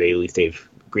 or at least they've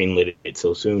greenlit it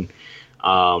so soon.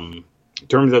 In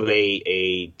terms of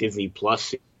a Disney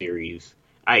Plus series,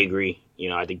 I agree.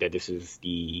 I think that this is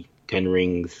the Ten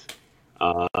Rings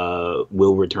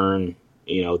will return,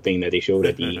 thing that they showed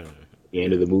at the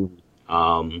end of the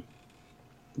movie.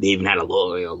 They even had a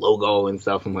logo and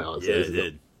stuff. I'm like, oh, so this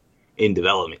is in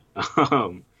development.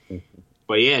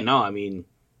 But yeah, no, I mean,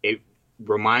 it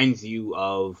reminds you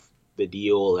of the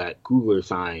deal that Coogler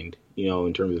signed,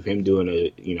 in terms of him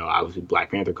doing obviously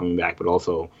Black Panther coming back, but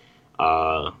also,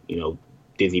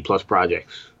 Disney Plus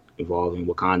projects involving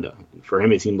Wakanda. For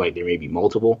him, it seems like there may be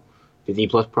multiple Disney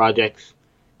Plus projects.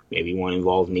 Maybe one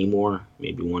involves Namor.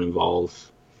 Maybe one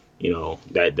involves,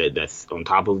 that's on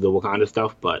top of the Wakanda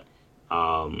stuff. But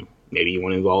maybe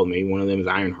one of them is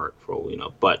Ironheart for all we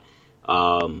know. But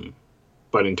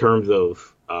in terms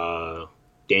of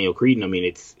Daniel Cretton, I mean,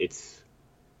 it's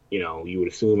you would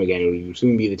assume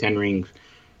be the Ten Rings.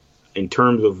 In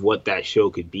terms of what that show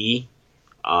could be,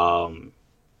 I'm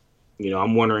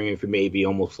wondering if it may be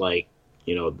almost like,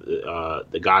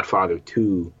 the Godfather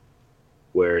 2,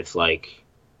 where it's like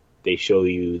they show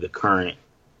you the current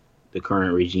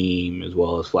regime as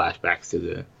well as flashbacks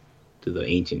to the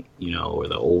ancient, or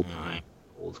the old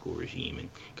school regime, and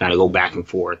kind of go back and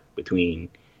forth between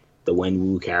the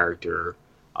Wenwu character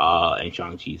and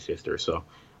Shang-Chi's sister. So,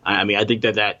 I mean, I think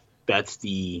that's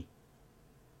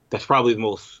probably the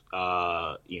most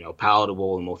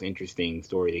palatable and most interesting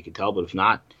story they could tell. But if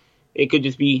not, it could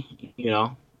just be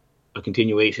a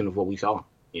continuation of what we saw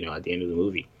at the end of the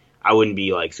movie. I wouldn't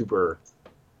be like super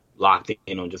locked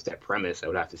in on just that premise. I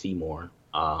would have to see more.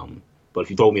 But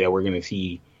if you told me that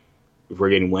if we're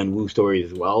getting Wenwu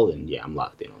stories as well, then yeah, I'm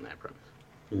locked in on that premise.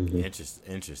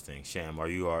 Mm-hmm. Interesting. Sham, are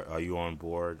you on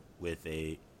board with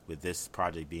this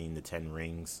project being the Ten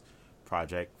Rings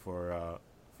project for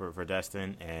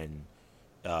Destin? And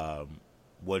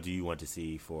what do you want to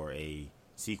see for a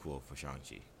sequel for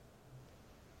Shang-Chi?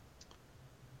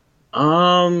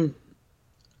 I'm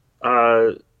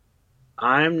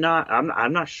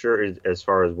not sure as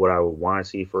far as what I would want to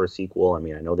see for a sequel. I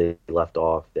mean, I know they left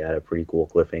off. They had a pretty cool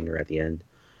cliffhanger at the end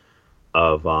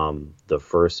of the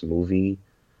first movie.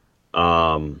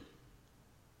 Yeah,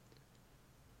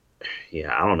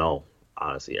 I don't know.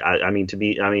 Honestly, I mean to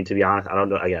be honest, I don't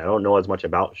know. Again, I don't know as much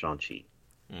about Shang-Chi,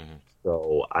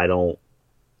 so I don't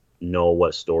know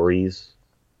what stories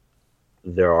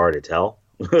there are to tell.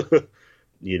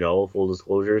 Full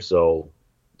disclosure. So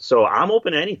I'm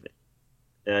open to anything.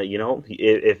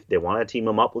 If they want to team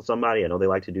him up with somebody, I know they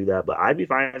like to do that, but I'd be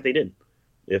fine if they didn't.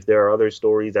 If there are other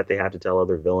stories that they have to tell,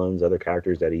 other villains, other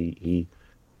characters that he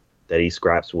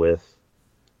scraps with,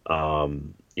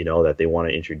 that they want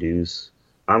to introduce,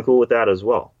 I'm cool with that as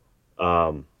well.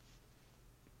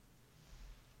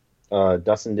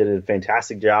 Dustin Daniel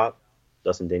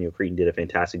Cretton did a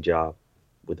fantastic job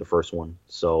with the first one.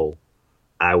 So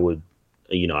I would,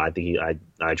 I think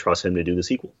I trust him to do the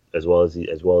sequel as well as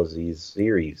these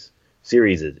series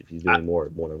if he's doing more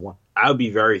than one. I would be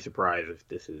very surprised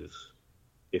if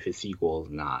his sequel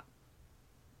is not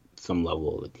some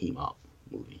level of a team up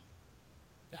movie.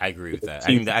 I agree with that.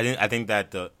 I think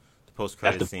that the post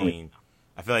credit scene,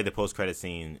 I feel like the post credit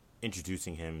scene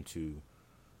introducing him to,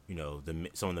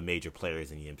 some of the major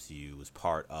players in the MCU was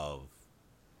part of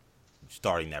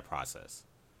starting that process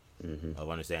of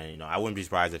understanding. I wouldn't be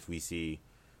surprised if we see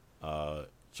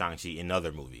Shang-Chi in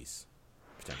other movies.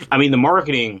 I mean, the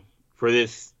marketing for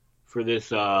this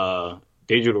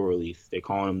digital release, they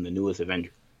call him the newest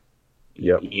Avenger.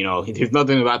 Yep. There's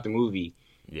nothing about the movie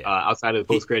outside of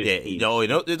the post credits.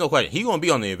 There's no question. He's gonna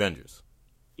be on the Avengers.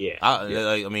 Yeah.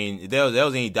 I mean, there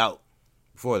was any doubt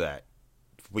before that.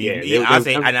 I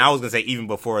was gonna say even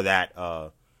before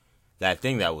that. That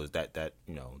thing that was that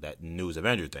news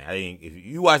Avengers thing. I think if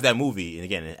you watch that movie, and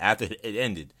again after it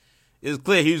ended, it was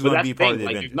clear he was going to be part of the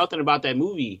Avengers. There's nothing about that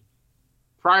movie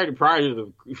prior to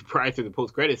the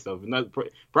post credit stuff.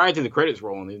 Prior to the credits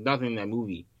rolling, there's nothing in that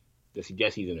movie that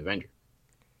suggests he's an Avenger.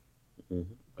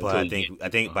 Mm-hmm. But I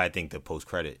think the post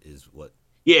credit is what.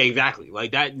 Yeah, exactly.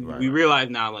 Like that, right. We realize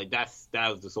now. Like that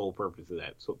was the sole purpose of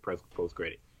that post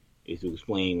credit, is to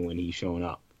explain when he's showing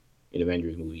up in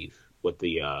Avengers movies what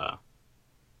the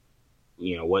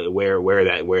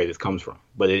where this comes from.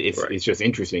 But it's just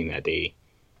interesting that they,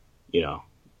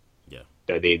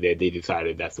 that they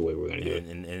decided that's the way we're going to do it.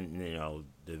 And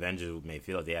the Avengers may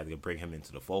feel like they have to bring him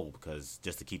into the fold because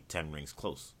just to keep 10 Rings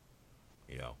close.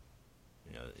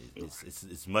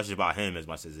 It's much about him as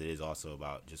much as it is also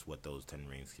about just what those 10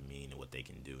 Rings can mean and what they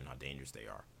can do and how dangerous they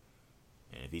are.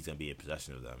 And if he's going to be in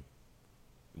possession of them,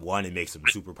 one, it makes him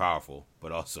super powerful,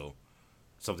 but also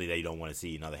something that you don't want to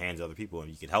see in other hands of other people,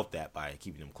 and you can help that by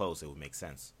keeping them close. It would make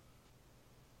sense.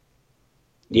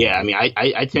 Yeah, I mean,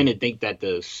 I tend to think that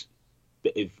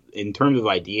if in terms of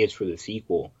ideas for the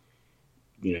sequel,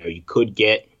 you could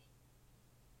get.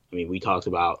 I mean, we talked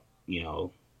about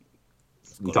characters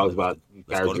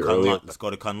earlier. Let's go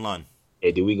to Kunlun.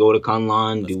 Hey, do we go to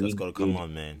Kunlun? Let's go to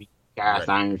Kunlun, man. Cast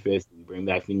Iron Fist. We bring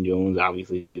back Finn Jones.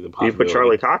 Obviously, there's a possibility. Do you put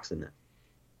Charlie Cox in there?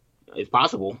 It's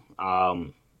possible.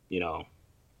 I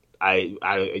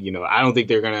don't think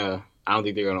they're gonna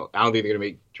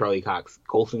make Charlie Cox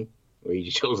Coulson, where he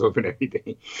just shows up and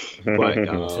everything.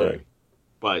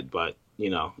 But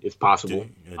it's possible.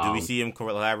 Do we see him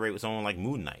collaborate with someone like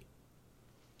Moon Knight?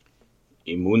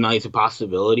 Moon Knight's a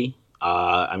possibility.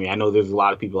 I mean, I know there's a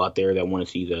lot of people out there that want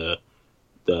to see the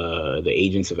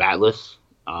Agents of Atlas,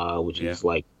 which is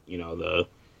like a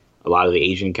lot of the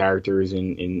Asian characters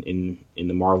in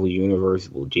the Marvel universe.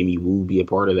 Will Jimmy Woo be a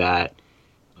part of that?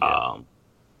 Yeah.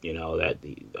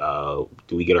 Do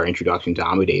we get our introduction to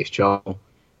Amadeus Cho?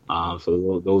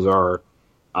 So those are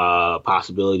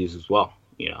possibilities as well.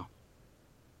 Yeah,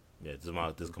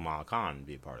 does Kamala Khan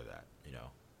be a part of that?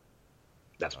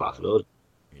 That's a possibility.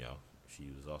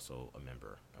 She was also a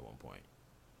member at one point.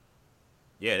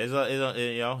 Yeah,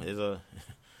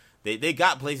 they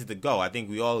got places to go. I think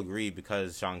we all agree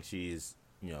because Shang-Chi's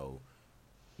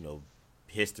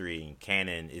history and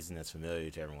canon isn't as familiar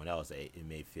to everyone else. It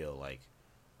may feel like,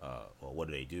 well, what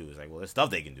do they do? It's like, well, there's stuff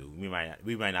they can do. We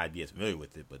might not be as familiar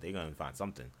with it, but they're gonna find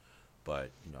something.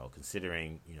 But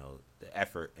considering the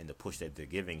effort and the push that they're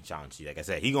giving Shang-Chi, like I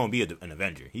said, he's gonna be an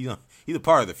Avenger. He's a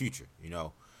part of the future.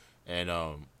 And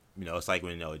it's like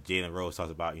when Jalen Rose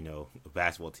talks about a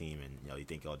basketball team, and you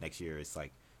think, oh, next year it's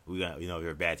like we're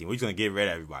a bad team. We're just gonna get rid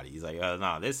of everybody. He's like,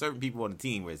 no, there's certain people on the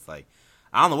team where it's like,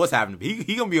 I don't know what's happening, but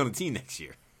he gonna be on the team next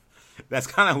year. That's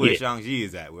kind of where Shang-Chi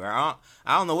is at. Where I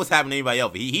don't know what's happening to anybody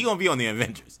else, but he gonna be on the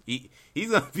Avengers.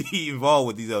 He's gonna be involved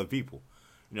with these other people.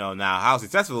 Now how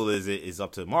successful is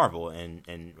up to Marvel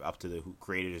and up to the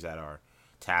creators that are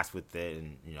tasked with it,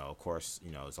 and of course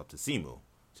it's up to Simu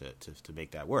to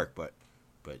make that work. But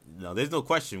there's no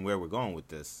question where we're going with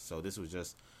this. So this was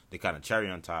just the kind of cherry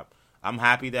on top. I'm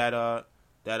happy that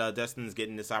Destin's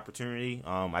getting this opportunity.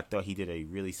 I thought he did a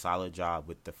really solid job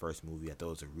with the first movie. I thought it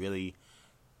was a really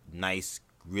nice,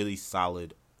 really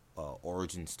solid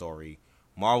origin story.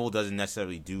 Marvel doesn't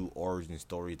necessarily do origin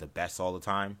stories the best all the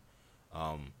time.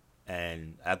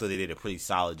 And I thought they did a pretty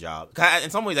solid job. In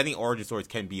some ways, I think origin stories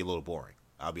can be a little boring.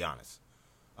 I'll be honest.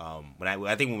 I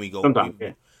think when we go,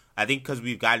 I think because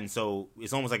we've gotten so,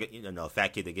 it's almost like a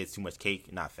fat kid that gets too much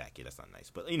cake. Not fat kid, that's not nice.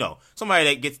 But somebody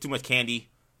that gets too much candy.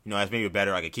 That's maybe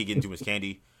better. Like a kid getting too much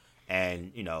candy,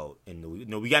 and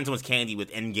we gotten so much candy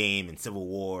with Endgame and Civil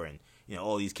War, and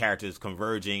all these characters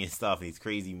converging and stuff, and these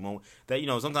crazy moments that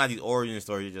sometimes these origin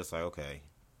stories are just like, okay.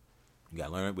 We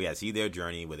gotta learn. We gotta see their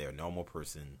journey where they're a normal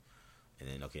person, and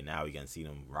then now we can see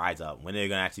them rise up when they're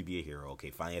gonna actually be a hero.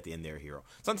 Okay, finally at the end they're a hero.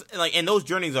 And those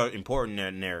journeys are important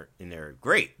and they're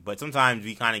great. But sometimes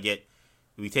we kind of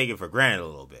we take it for granted a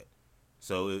little bit.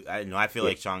 So I feel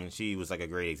like Shang-Chi was like a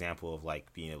great example of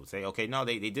like being able to say, okay, no,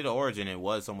 they did an origin. It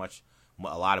was a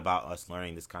lot about us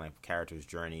learning this kind of character's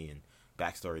journey and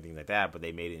backstory, things like that. But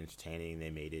they made it entertaining. They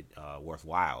made it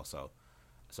worthwhile. So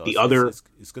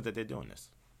it's good that they're doing this.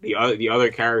 The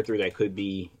other character that could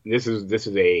be this is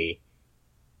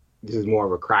more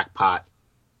of a crackpot,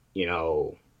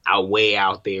 way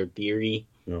out there theory.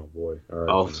 Oh boy!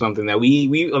 Of something that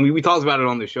we talked about it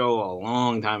on the show a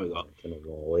long time ago.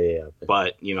 Way out there.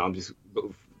 But I'm just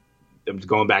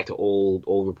going back to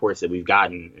old reports that we've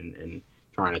gotten and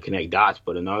trying to connect dots.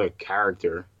 But another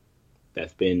character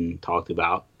that's been talked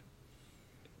about.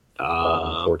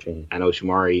 I know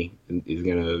Shamari is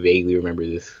gonna vaguely remember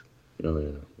this.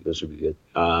 No, this should be good.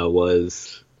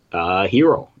 Was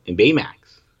Hero and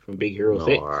Baymax from Big Hero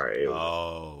 6. Right.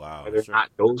 Oh, wow. Whether or not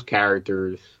those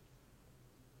characters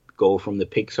go from the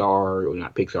Pixar, or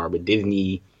not Pixar, but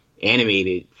Disney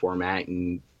animated format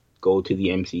and go to the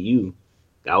MCU.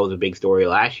 That was a big story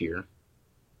last year.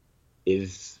 Do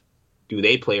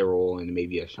they play a role in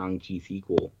maybe a Shang-Chi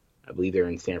sequel? I believe they're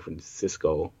in San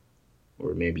Francisco.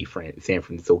 Or maybe San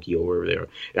Francisco, or wherever they are.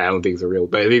 I don't think it's a real,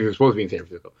 but I think they're supposed to be in San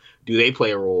Francisco. Do they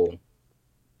play a role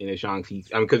in a Shang-Chi?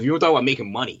 I mean, because you were talking about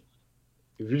making money.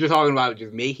 If you're just talking about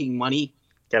just making money,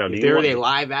 if there was a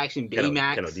live action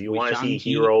Baymax, do you want to see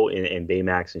Hero and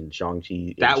Baymax and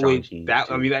Shang-Chi? Now you're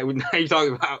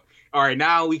talking about. All right,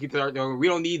 now we can start. We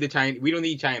don't need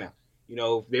China.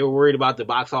 If they were worried about the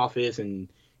box office and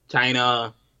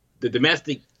China, the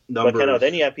domestic. But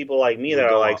then you have people like me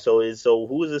that are like, so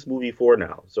who is this movie for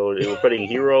now? So we're putting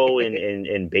Hero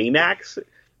and Baymax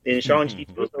in Shang-Chi.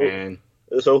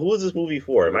 So who is this movie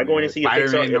for? Am I going to see a Pixar?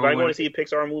 Spider-Man, Am I going to see a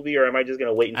Pixar movie, or am I just going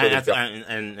to wait until the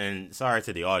and sorry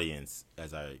to the audience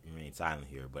as I remain silent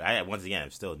here, but once again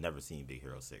I've still never seen Big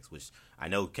Hero 6, which I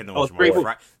know Kendall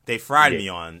they fried me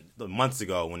on months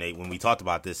ago when we talked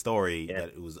about this story that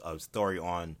it was a story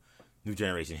on New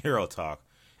Generation Hero Talk,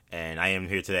 and I am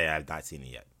here today. I have not seen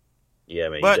it yet. Yeah,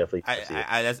 man, but you definitely see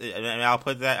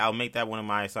it. I'll make that one of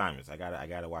my assignments. I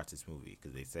gotta watch this movie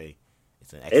because they say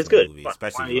it's an excellent movie,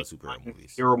 especially for superhero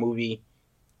movies. Hero movie.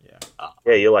 Yeah.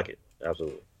 Yeah, you'll like it.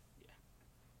 Absolutely. Yeah.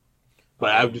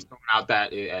 But I'm just throwing out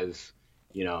that as,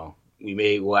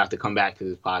 we'll have to come back to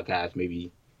this podcast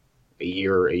maybe a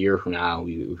year from now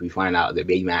if we find out that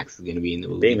Baymax is going to be in the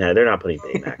movie. Baymax, they're not putting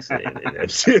Baymax in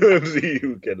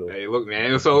MCU. Hey, look,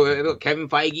 man. So, Kevin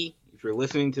Feige, if you're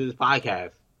listening to this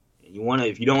podcast, and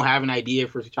if you don't have an idea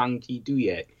for Shang-Chi 2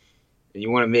 yet, and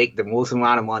you want to make the most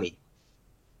amount of money,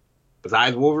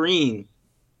 besides Wolverine,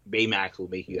 Baymax will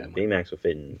make you that money. Baymax will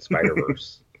fit in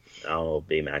Spider-Verse. I don't know if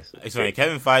Baymax. It's funny.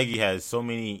 Kevin Feige has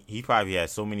he probably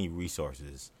has so many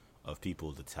resources of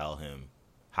people to tell him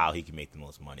how he can make the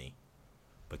most money.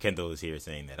 But Kendall is here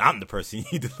saying that I'm the person you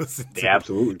need to listen to. Yeah,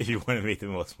 absolutely. If you want to make the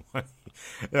most money.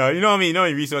 You know what I mean? You know how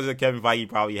many resources that Kevin Feige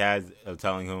probably has of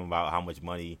telling him about how much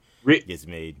money gets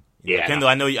made. Kendall,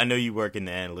 I know you work in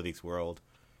the analytics world.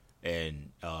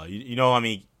 And,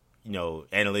 analytics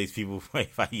people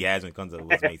he has when it comes to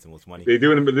what makes the most money. They're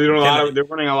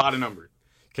running a lot of numbers.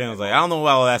 Ken was like, I don't know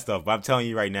about all that stuff, but I'm telling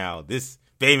you right now, this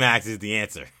Baymax is the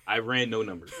answer. I ran no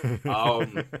numbers.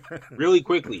 Really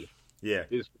quickly. Yeah.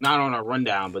 It's not on our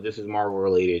rundown, but this is Marvel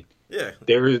related. Yeah.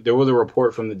 There was a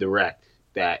report from the Direct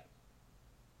that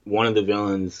one of the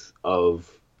villains of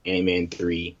Ant-Man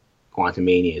 3,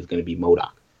 Quantumania, is going to be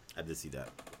MODOK. I did see that.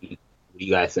 What do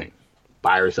you guys think?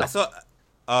 Buy or sell?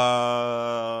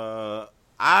 I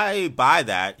buy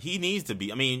that. He needs to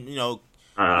be. I mean,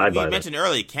 we mentioned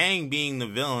earlier, Kang being the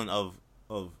villain of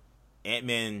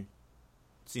Ant-Man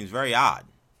seems very odd.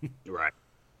 Right.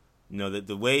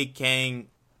 The way Kang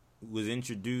was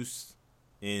introduced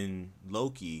in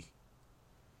Loki,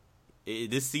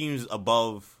 this seems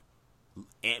above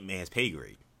Ant-Man's pay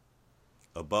grade,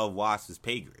 above Wasp's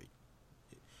pay grade.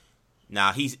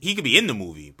 Now he could be in the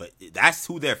movie, but that's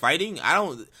who they're fighting.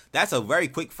 That's a very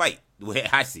quick fight the way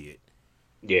I see it.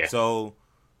 Yeah. So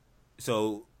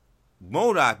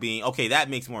MODOK being okay, that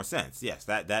makes more sense. Yes,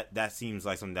 that seems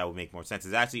like something that would make more sense.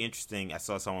 It's actually interesting. I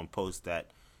saw someone post that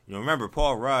remember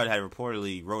Paul Rudd had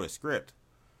reportedly wrote a script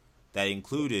that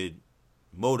included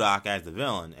MODOK as the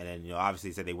villain, and then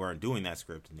obviously said they weren't doing that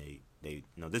script, and they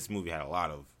this movie had a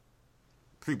lot of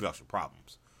pre-production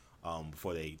problems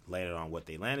before they landed on what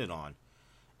they landed on,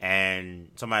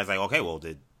 and somebody's like, okay, well,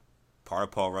 did part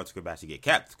of Paul Rudd's script actually get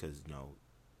kept because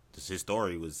his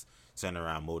story was centered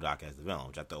around MODOK as the villain,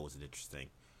 which I thought was an interesting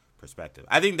perspective.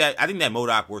 I think that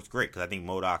MODOK works great because I think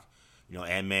MODOK,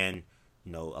 Ant-Man,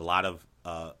 a lot of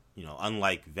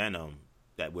unlike Venom,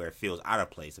 that where it feels out of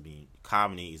place. I mean,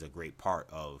 comedy is a great part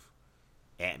of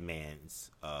Ant-Man's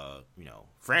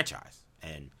franchise,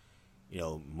 and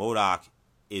MODOK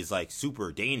is like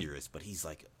super dangerous, but he's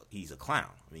a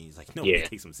clown. I mean, he's like nobody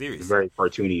takes him seriously. Very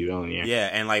cartoony villain, yeah. Yeah,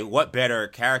 and like what better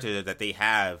character that they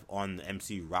have on the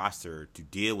MCU roster to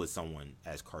deal with someone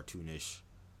as cartoonish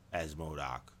as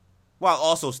MODOK, while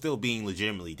also still being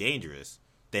legitimately dangerous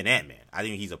than Ant-Man. I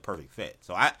think he's a perfect fit.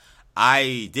 So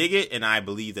I dig it, and I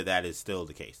believe that is still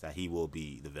the case, that he will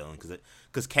be the villain,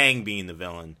 because Kang being the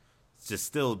villain just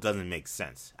still doesn't make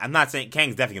sense. I'm not saying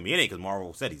Kang's definitely going to be in it, because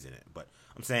Marvel said he's in it, but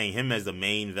I'm saying him as the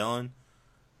main villain,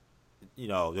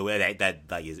 the way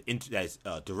that is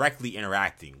directly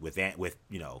interacting with Ant-Man.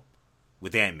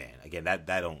 Again,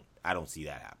 I don't see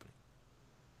that happening.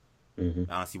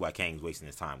 Mm-hmm. I don't see why Kang's wasting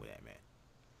his time with Ant-Man.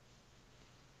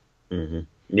 Mm-hmm.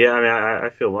 Yeah, I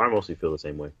mean, I mostly feel the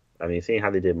same way. I mean, seeing how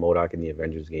they did MODOK in the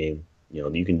Avengers game,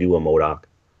 you can do a MODOK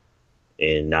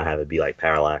and not have it be like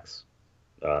Parallax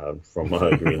from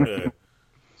Green.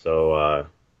 So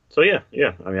yeah.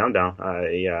 I mean, I'm down.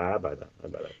 I buy that.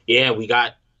 Yeah, we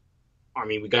got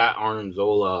Arnim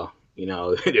Zola.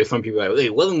 There's some people like,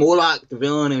 hey, wasn't MODOK the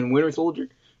villain in Winter Soldier?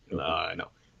 No,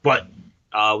 but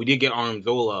we did get Arnim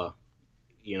Zola.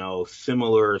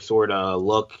 Similar sort of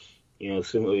look.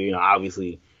 Similar.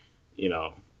 Obviously,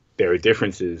 there are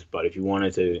differences, but if you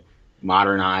wanted to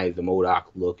modernize the MODOK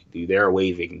look, there are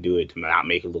ways they can do it to not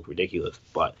make it look ridiculous.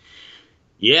 But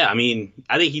yeah, I mean,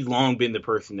 I think he's long been the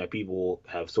person that people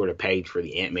have sort of pegged for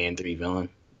the Ant-Man 3 villain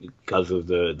because of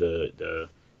the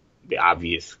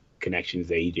obvious connections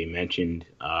that EJ mentioned.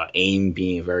 AIM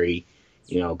being a very,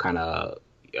 kind of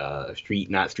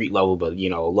not street level, but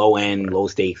low end, low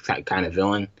stakes kind of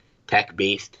villain, tech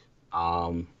based.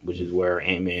 which is where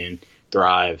Ant-Man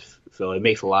thrives. So it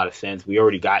makes a lot of sense. We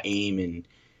already got AIM in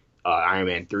Iron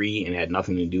Man 3, and it had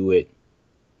nothing to do with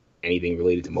anything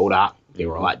related to MODOK. They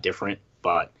were a lot different,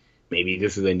 but maybe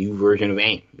this is a new version of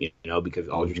AIM, because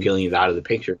Aldrich Killian is out of the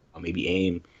picture. Maybe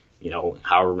AIM,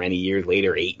 however many years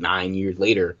later, 8, 9 years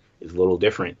later, is a little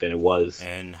different than it was.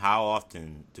 And how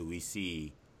often do we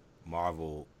see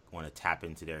Marvel want to tap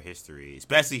into their history,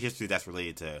 especially history that's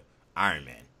related to Iron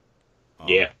Man?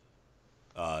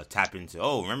 Tap into,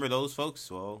 remember those folks?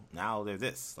 Well, now they're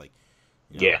this.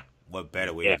 What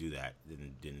better way to do that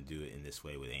than do it in this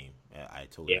way with AIM? I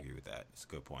totally agree with that. It's a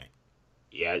good point.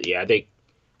 Yeah, I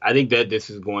think that this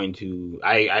is going to.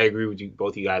 I agree with you,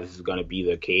 both of you guys. This is going to be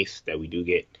the case that we do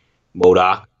get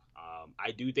MODOK.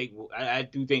 I do think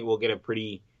we'll get a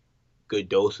pretty good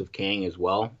dose of Kang as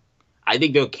well. I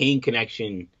think the Kang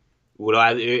connection would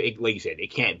like you said,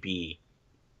 it can't be.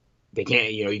 They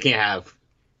can't. You can't have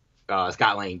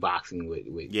Scott Lang boxing with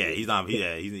he's not.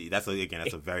 That's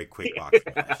a very quick boxing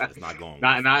match. It's not going.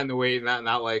 Not in the way.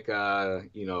 Not like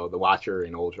the Watcher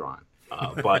and Ultron.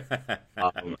 But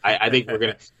I think we're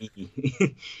gonna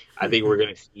see. I think we're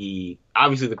gonna see.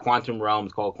 Obviously, the quantum realm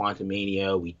is called Quantum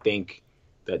Mania. We think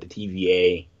that the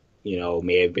TVA,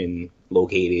 may have been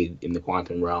located in the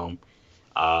quantum realm.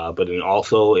 But then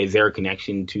also, is there a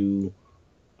connection to,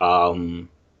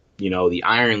 the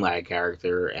Iron Lad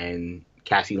character and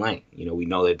Cassie Lang? We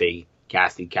know that they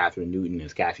casted Catherine Newton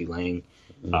as Cassie Lang,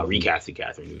 recasted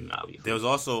Catherine Newton, obviously. There was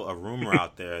also a rumor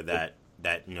out there that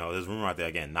there's a rumor out there,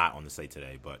 again, not on the site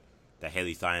today, but that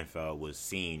Haley Steinfeld was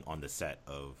seen on the set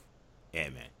of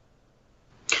Ant-Man.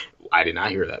 I did not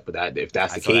hear that, but if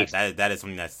that's the case, that is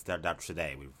something that's up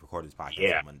today. We recorded this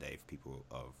podcast on Monday for people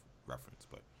of reference,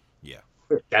 but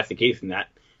if that's the case, and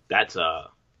that's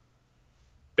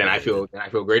then I feel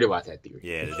great about that theory.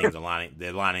 Yeah, the things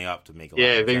they're lining up to make a lot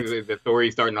of sense. The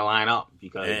story's starting to line up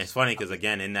because it's funny because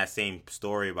again in that same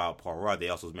story about Paul Rudd, they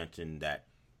also mentioned that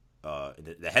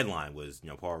the headline was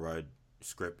Paul Rudd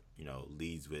script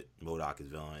leads with MODOK as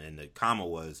villain, and the comma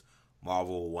was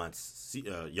Marvel wants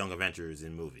Young Avengers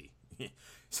in movie.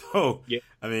 So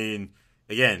I mean,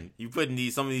 again, you putting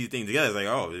some of these things together, it's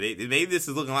like maybe this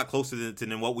is looking a lot closer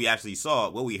than what we actually saw,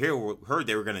 what we heard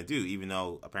they were going to do, even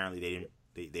though apparently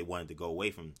they wanted to go away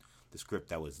from the script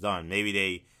that was done.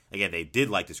 Maybe they did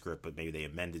like the script, but maybe they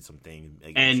amended some things,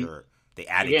 making sure they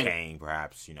added Kang,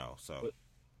 perhaps. So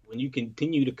when you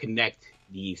continue to connect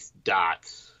these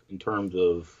dots in terms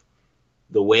of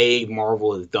the way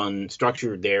Marvel has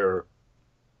structured their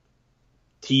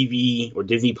TV or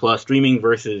Disney Plus streaming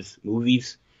versus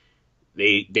movies,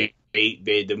 the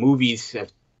movies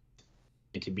have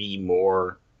to be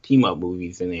more team up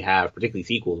movies than they have, particularly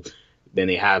sequels, than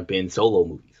they have been solo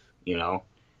movies.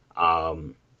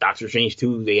 Doctor Strange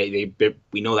 2,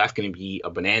 we know that's going to be a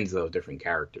bonanza of different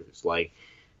characters. Like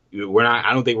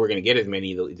I don't think we're going to get as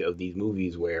many of these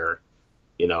movies where,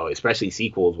 especially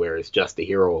sequels where it's just the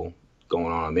hero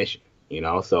going on a mission.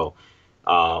 So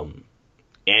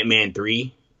Ant-Man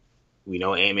 3, we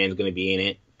know Ant-Man's going to be in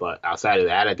it, but outside of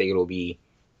that, I think it'll be,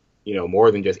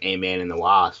 more than just Ant-Man and the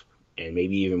Wasp, and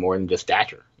maybe even more than just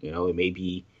Stature. It may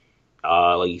be,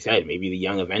 like you said, maybe the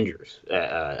Young Avengers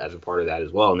as a part of that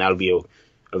as well, and that'll be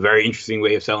a very interesting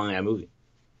way of selling that movie.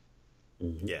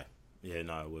 Mm-hmm. Yeah,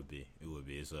 no, it would be.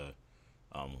 It's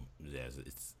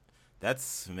that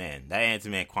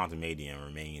Ant-Man Quantumania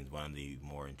remains one of the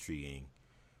more intriguing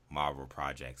Marvel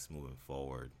projects moving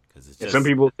forward. Because some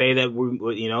people say that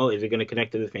is it going to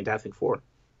connect to the Fantastic Four?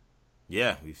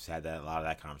 Yeah, we've had a lot of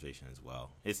that conversation as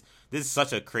well. This is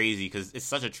such a crazy, because it's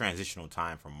such a transitional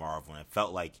time for Marvel, and it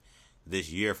felt like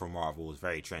this year for Marvel was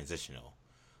very transitional,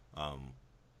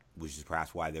 which is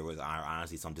perhaps why there was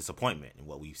honestly some disappointment in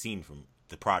what we've seen from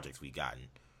the projects we've gotten,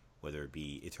 whether it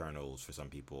be Eternals for some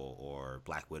people or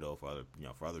Black Widow for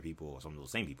other people, or some of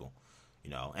those same people,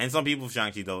 and some people,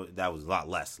 Shang-Chi, though, that was a lot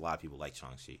less. A lot of people like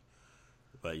Shang-Chi.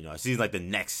 But, it seems like the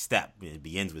next step, it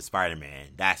begins with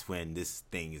Spider-Man. That's when this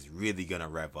thing is really going to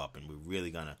rev up, and we're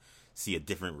really going to see a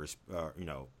different,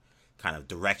 kind of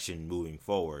direction moving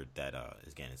forward that,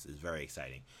 again, is very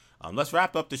exciting. Let's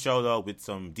wrap up the show, though, with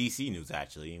some DC news,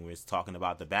 actually. And we're talking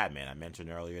about the Batman. I mentioned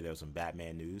earlier there was some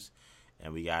Batman news.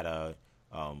 And we got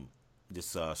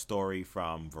this story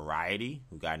from Variety,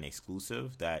 who got an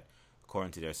exclusive that,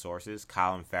 according to their sources,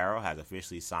 Colin Farrell has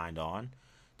officially signed on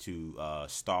to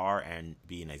star and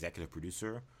be an executive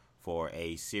producer for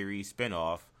a series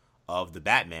spinoff of the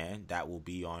Batman that will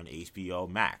be on HBO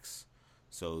Max.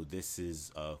 So this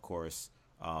is, of course,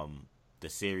 the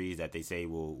series that they say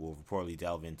will reportedly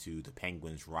delve into the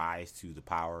Penguin's rise to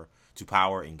power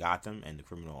in Gotham and the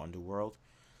criminal underworld.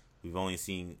 We've only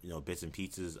seen bits and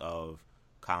pieces of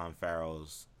Colin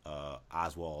Farrell's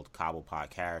Oswald Cobblepot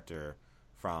character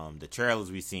from the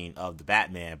trailers we've seen of the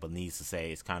Batman, but needs to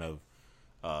say it's kind of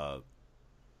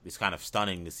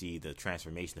stunning to see the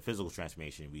transformation, the physical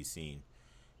transformation we've seen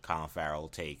Colin Farrell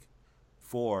take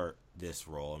for this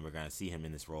role, and we're going to see him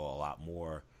in this role a lot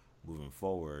more moving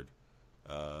forward.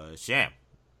 Sham,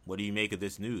 what do you make of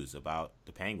this news about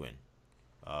the Penguin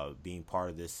being part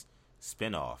of this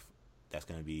spinoff that's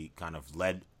going to be kind of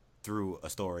led through a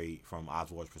story from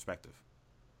Oswald's perspective?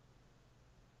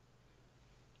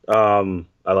 I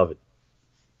love it.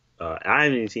 I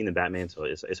haven't even seen the Batman, so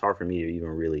it's hard for me to even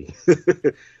really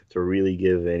to really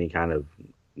give any kind of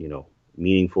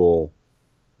meaningful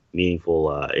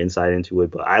insight into it.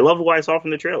 But I love what I saw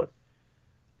from the trailer,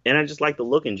 and I just like the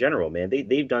look in general. Man,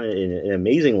 they've done an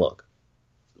amazing look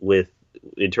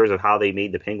in terms of how they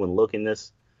made the Penguin look in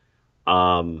this,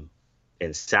 and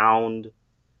sound.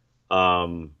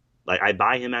 Like I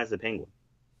buy him as the Penguin,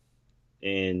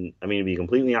 and I mean to be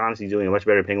completely honest, he's doing a much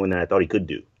better Penguin than I thought he could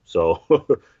do. So.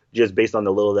 Just based on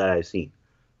the little that I've seen.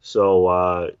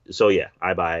 So yeah,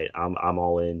 I buy it. I'm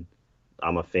all in.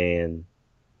 I'm a fan.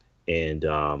 And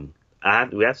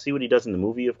we have to see what he does in the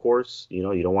movie, of course. You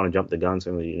don't want to jump the gun.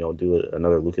 So, do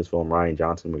another Lucasfilm Rian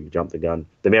Johnson where you jump the gun.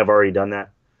 They may have already done that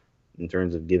in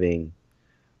terms of giving,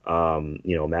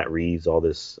 Matt Reeves all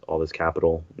this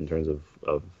capital in terms of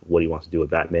what he wants to do with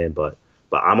Batman. But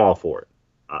I'm all for it.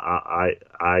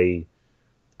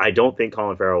 I don't think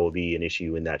Colin Farrell will be an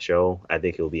issue in that show. I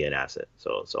think he'll be an asset.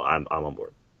 So I'm on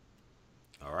board.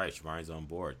 All right, Shamari's on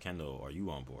board. Kendall, are you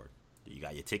on board? You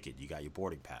got your ticket. You got your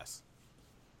boarding pass.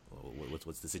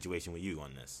 What's the situation with you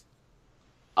on this?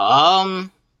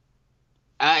 I'm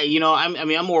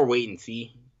more wait and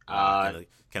see.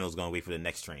 Kendall's gonna wait for the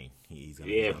next train. He's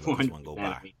gonna let this one go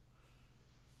by.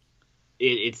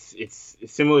 It's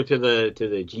similar to the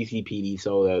GCPD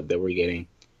show that we're getting.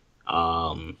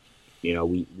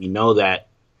 We know that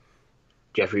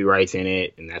Jeffrey Wright's in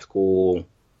it, and that's cool.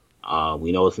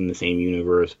 We know it's in the same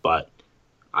universe, but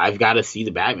I've got to see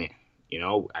the Batman.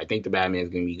 I think the Batman is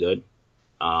going to be good.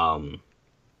 I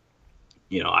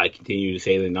continue to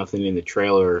say that nothing in the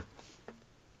trailer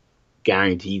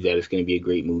guarantees that it's going to be a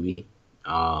great movie.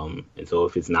 And so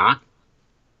if it's not,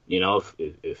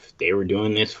 if they were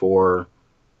doing this for,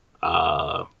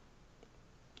 I'm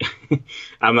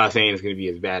not saying it's going to be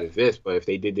as bad as this, but if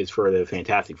they did this for the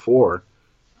Fantastic Four,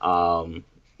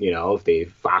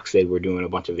 if Fox said we're doing a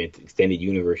bunch of extended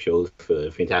universe shows for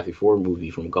the Fantastic Four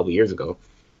movie from a couple years ago,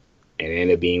 and it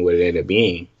ended up being what it ended up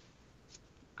being,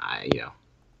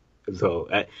 so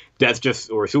that's just,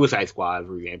 or Suicide Squad,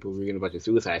 for example, we're getting a bunch of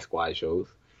Suicide Squad shows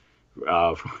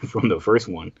from the first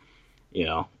one,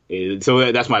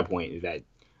 so that's my point, is that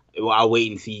I'll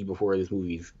wait and see before this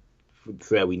movie's,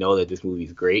 so that we know that this movie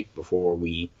is great before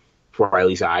at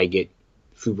least I get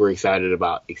super excited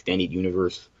about extended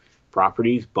universe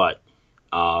properties. But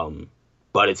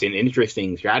it's an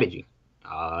interesting strategy.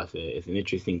 It's an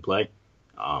interesting play.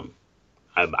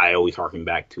 I always harken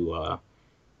back to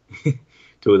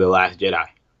to The Last Jedi,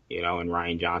 and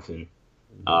Rian Johnson.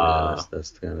 That's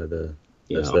kind of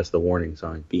that's the warning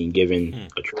sign. Being given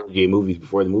a trilogy of movies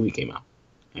before the movie came out,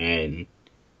 and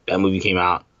that movie came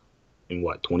out in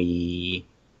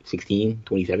 2016,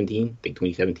 2017? I think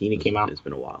 2017 it came out. It's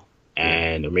been a while.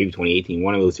 Or maybe 2018,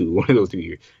 one of those 2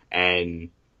 years. And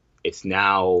it's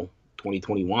now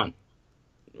 2021.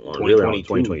 Well, really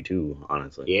 2022,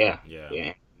 honestly. Yeah.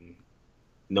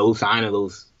 No sign of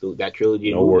that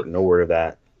trilogy. No word of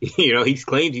that. He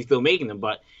claims he's still making them,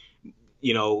 but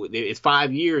it's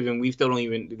 5 years and they're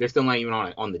still not even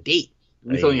on the date.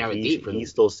 We still don't have a date for them. He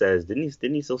still says, didn't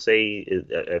he still say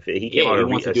if he came out he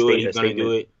wants to do it, he's going to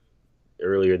do it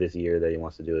earlier this year that he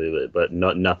wants to do it, but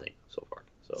nothing so far.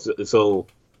 So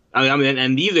I mean,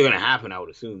 and these are going to happen, I would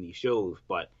assume, these shows,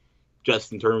 but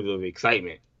just in terms of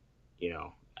excitement,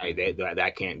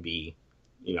 that can't be,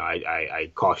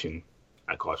 I caution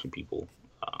people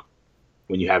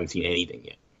when you haven't seen anything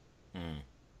yet.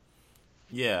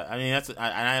 Yeah, I mean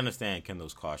I understand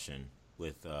Kendall's caution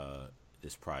with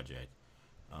this project.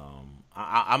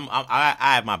 I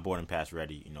have my boarding pass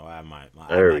ready. I have my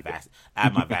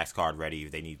Vax card ready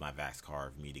if they need my Vax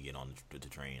card for me to get on the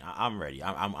train. I'm ready.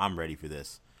 I'm ready for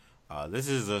this. This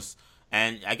is us,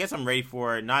 and I guess I'm ready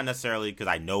for it. Not necessarily because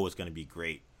I know it's going to be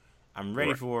great. I'm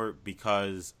ready for it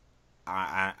because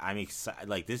I'm excited.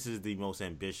 Like, this is the most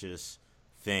ambitious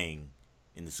thing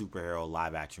in the superhero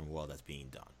live action world that's being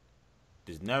done.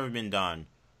 There's never been done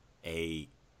a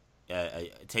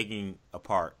taking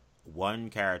apart one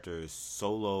character's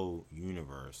solo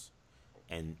universe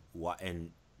and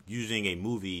using a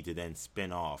movie to then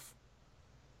spin off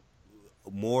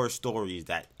more stories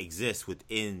that exist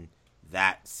within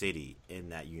that city, in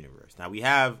that universe. Now, we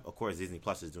have, of course, Disney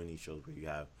Plus is doing these shows where you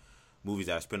have movies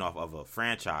that are spin off of a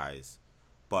franchise,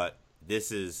 but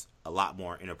this is a lot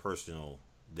more interpersonal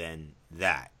than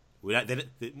that.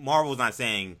 Marvel's not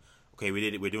saying, okay,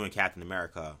 we're doing Captain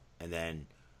America, and then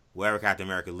wherever Captain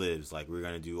America lives, like, we're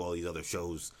going to do all these other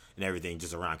shows and everything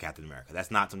just around Captain America.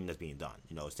 That's not something that's being done.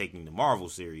 You know, it's taking the Marvel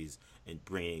series and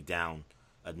bringing it down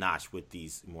a notch with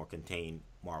these more contained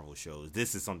Marvel shows.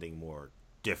 This is something more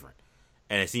different.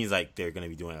 And it seems like they're going to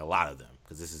be doing a lot of them,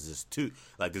 because this is just two.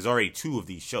 Like, there's already 2 of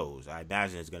these shows. I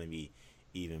imagine it's going to be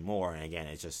even more. And again,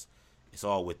 it's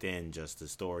all within just the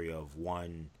story of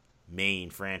one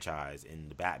main franchise in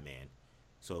the Batman.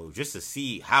 So just to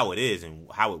see how it is and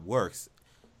how it works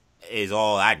is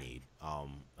all I need.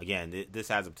 Again, this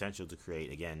has the potential to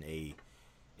create, again, a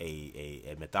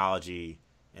mythology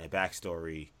and a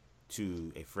backstory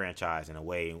to a franchise in a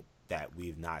way that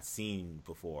we've not seen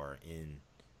before in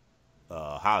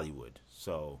Hollywood.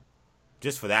 So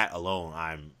just for that alone,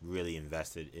 I'm really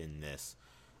invested in this.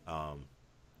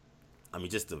 I mean,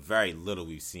 just the very little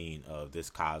we've seen of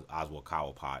this Oswald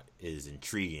Cobblepot is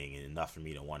intriguing and enough for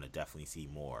me to want to definitely see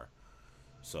more.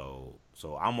 So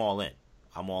I'm all in.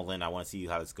 I want to see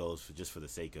how this goes, just for the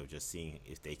sake of just seeing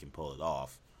if they can pull it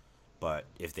off. But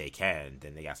if they can,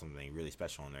 then they got something really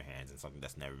special on their hands and something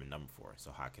that's never been done before.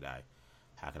 So how could I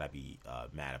be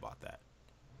mad about that?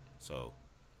 So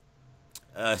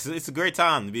it's a great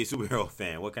time to be a superhero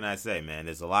fan. What can I say, man?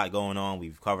 There's a lot going on.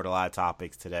 We've covered a lot of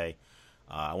topics today.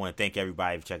 I want to thank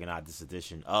everybody for checking out this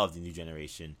edition of the New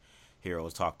Generation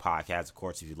Heroes Talk podcast. Of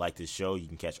course, if you like this show, you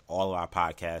can catch all of our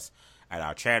podcasts at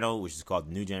our channel, which is called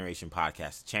the New Generation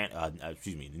Podcast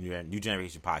New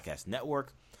Generation Podcast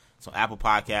Network. So Apple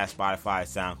Podcasts, Spotify,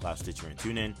 SoundCloud, Stitcher, and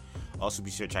TuneIn. Also,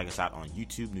 be sure to check us out on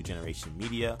YouTube, New Generation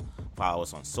Media. Follow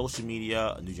us on social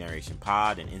media, New Generation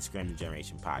Pod, and Instagram, New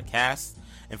Generation Podcast.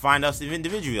 And find us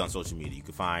individually on social media. You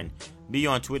can find me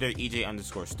on Twitter,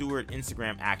 EJ_Stewart,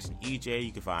 Instagram, Action EJ.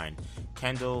 You can find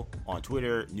Kendall on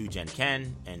Twitter,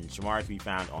 NewGenKen, and Shamari can be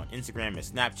found on Instagram and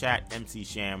Snapchat,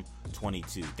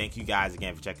 MCSham22. Thank you guys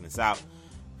again for checking us out.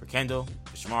 For Kendall,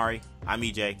 for Shamari, I'm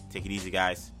EJ. Take it easy,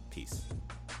 guys. Peace.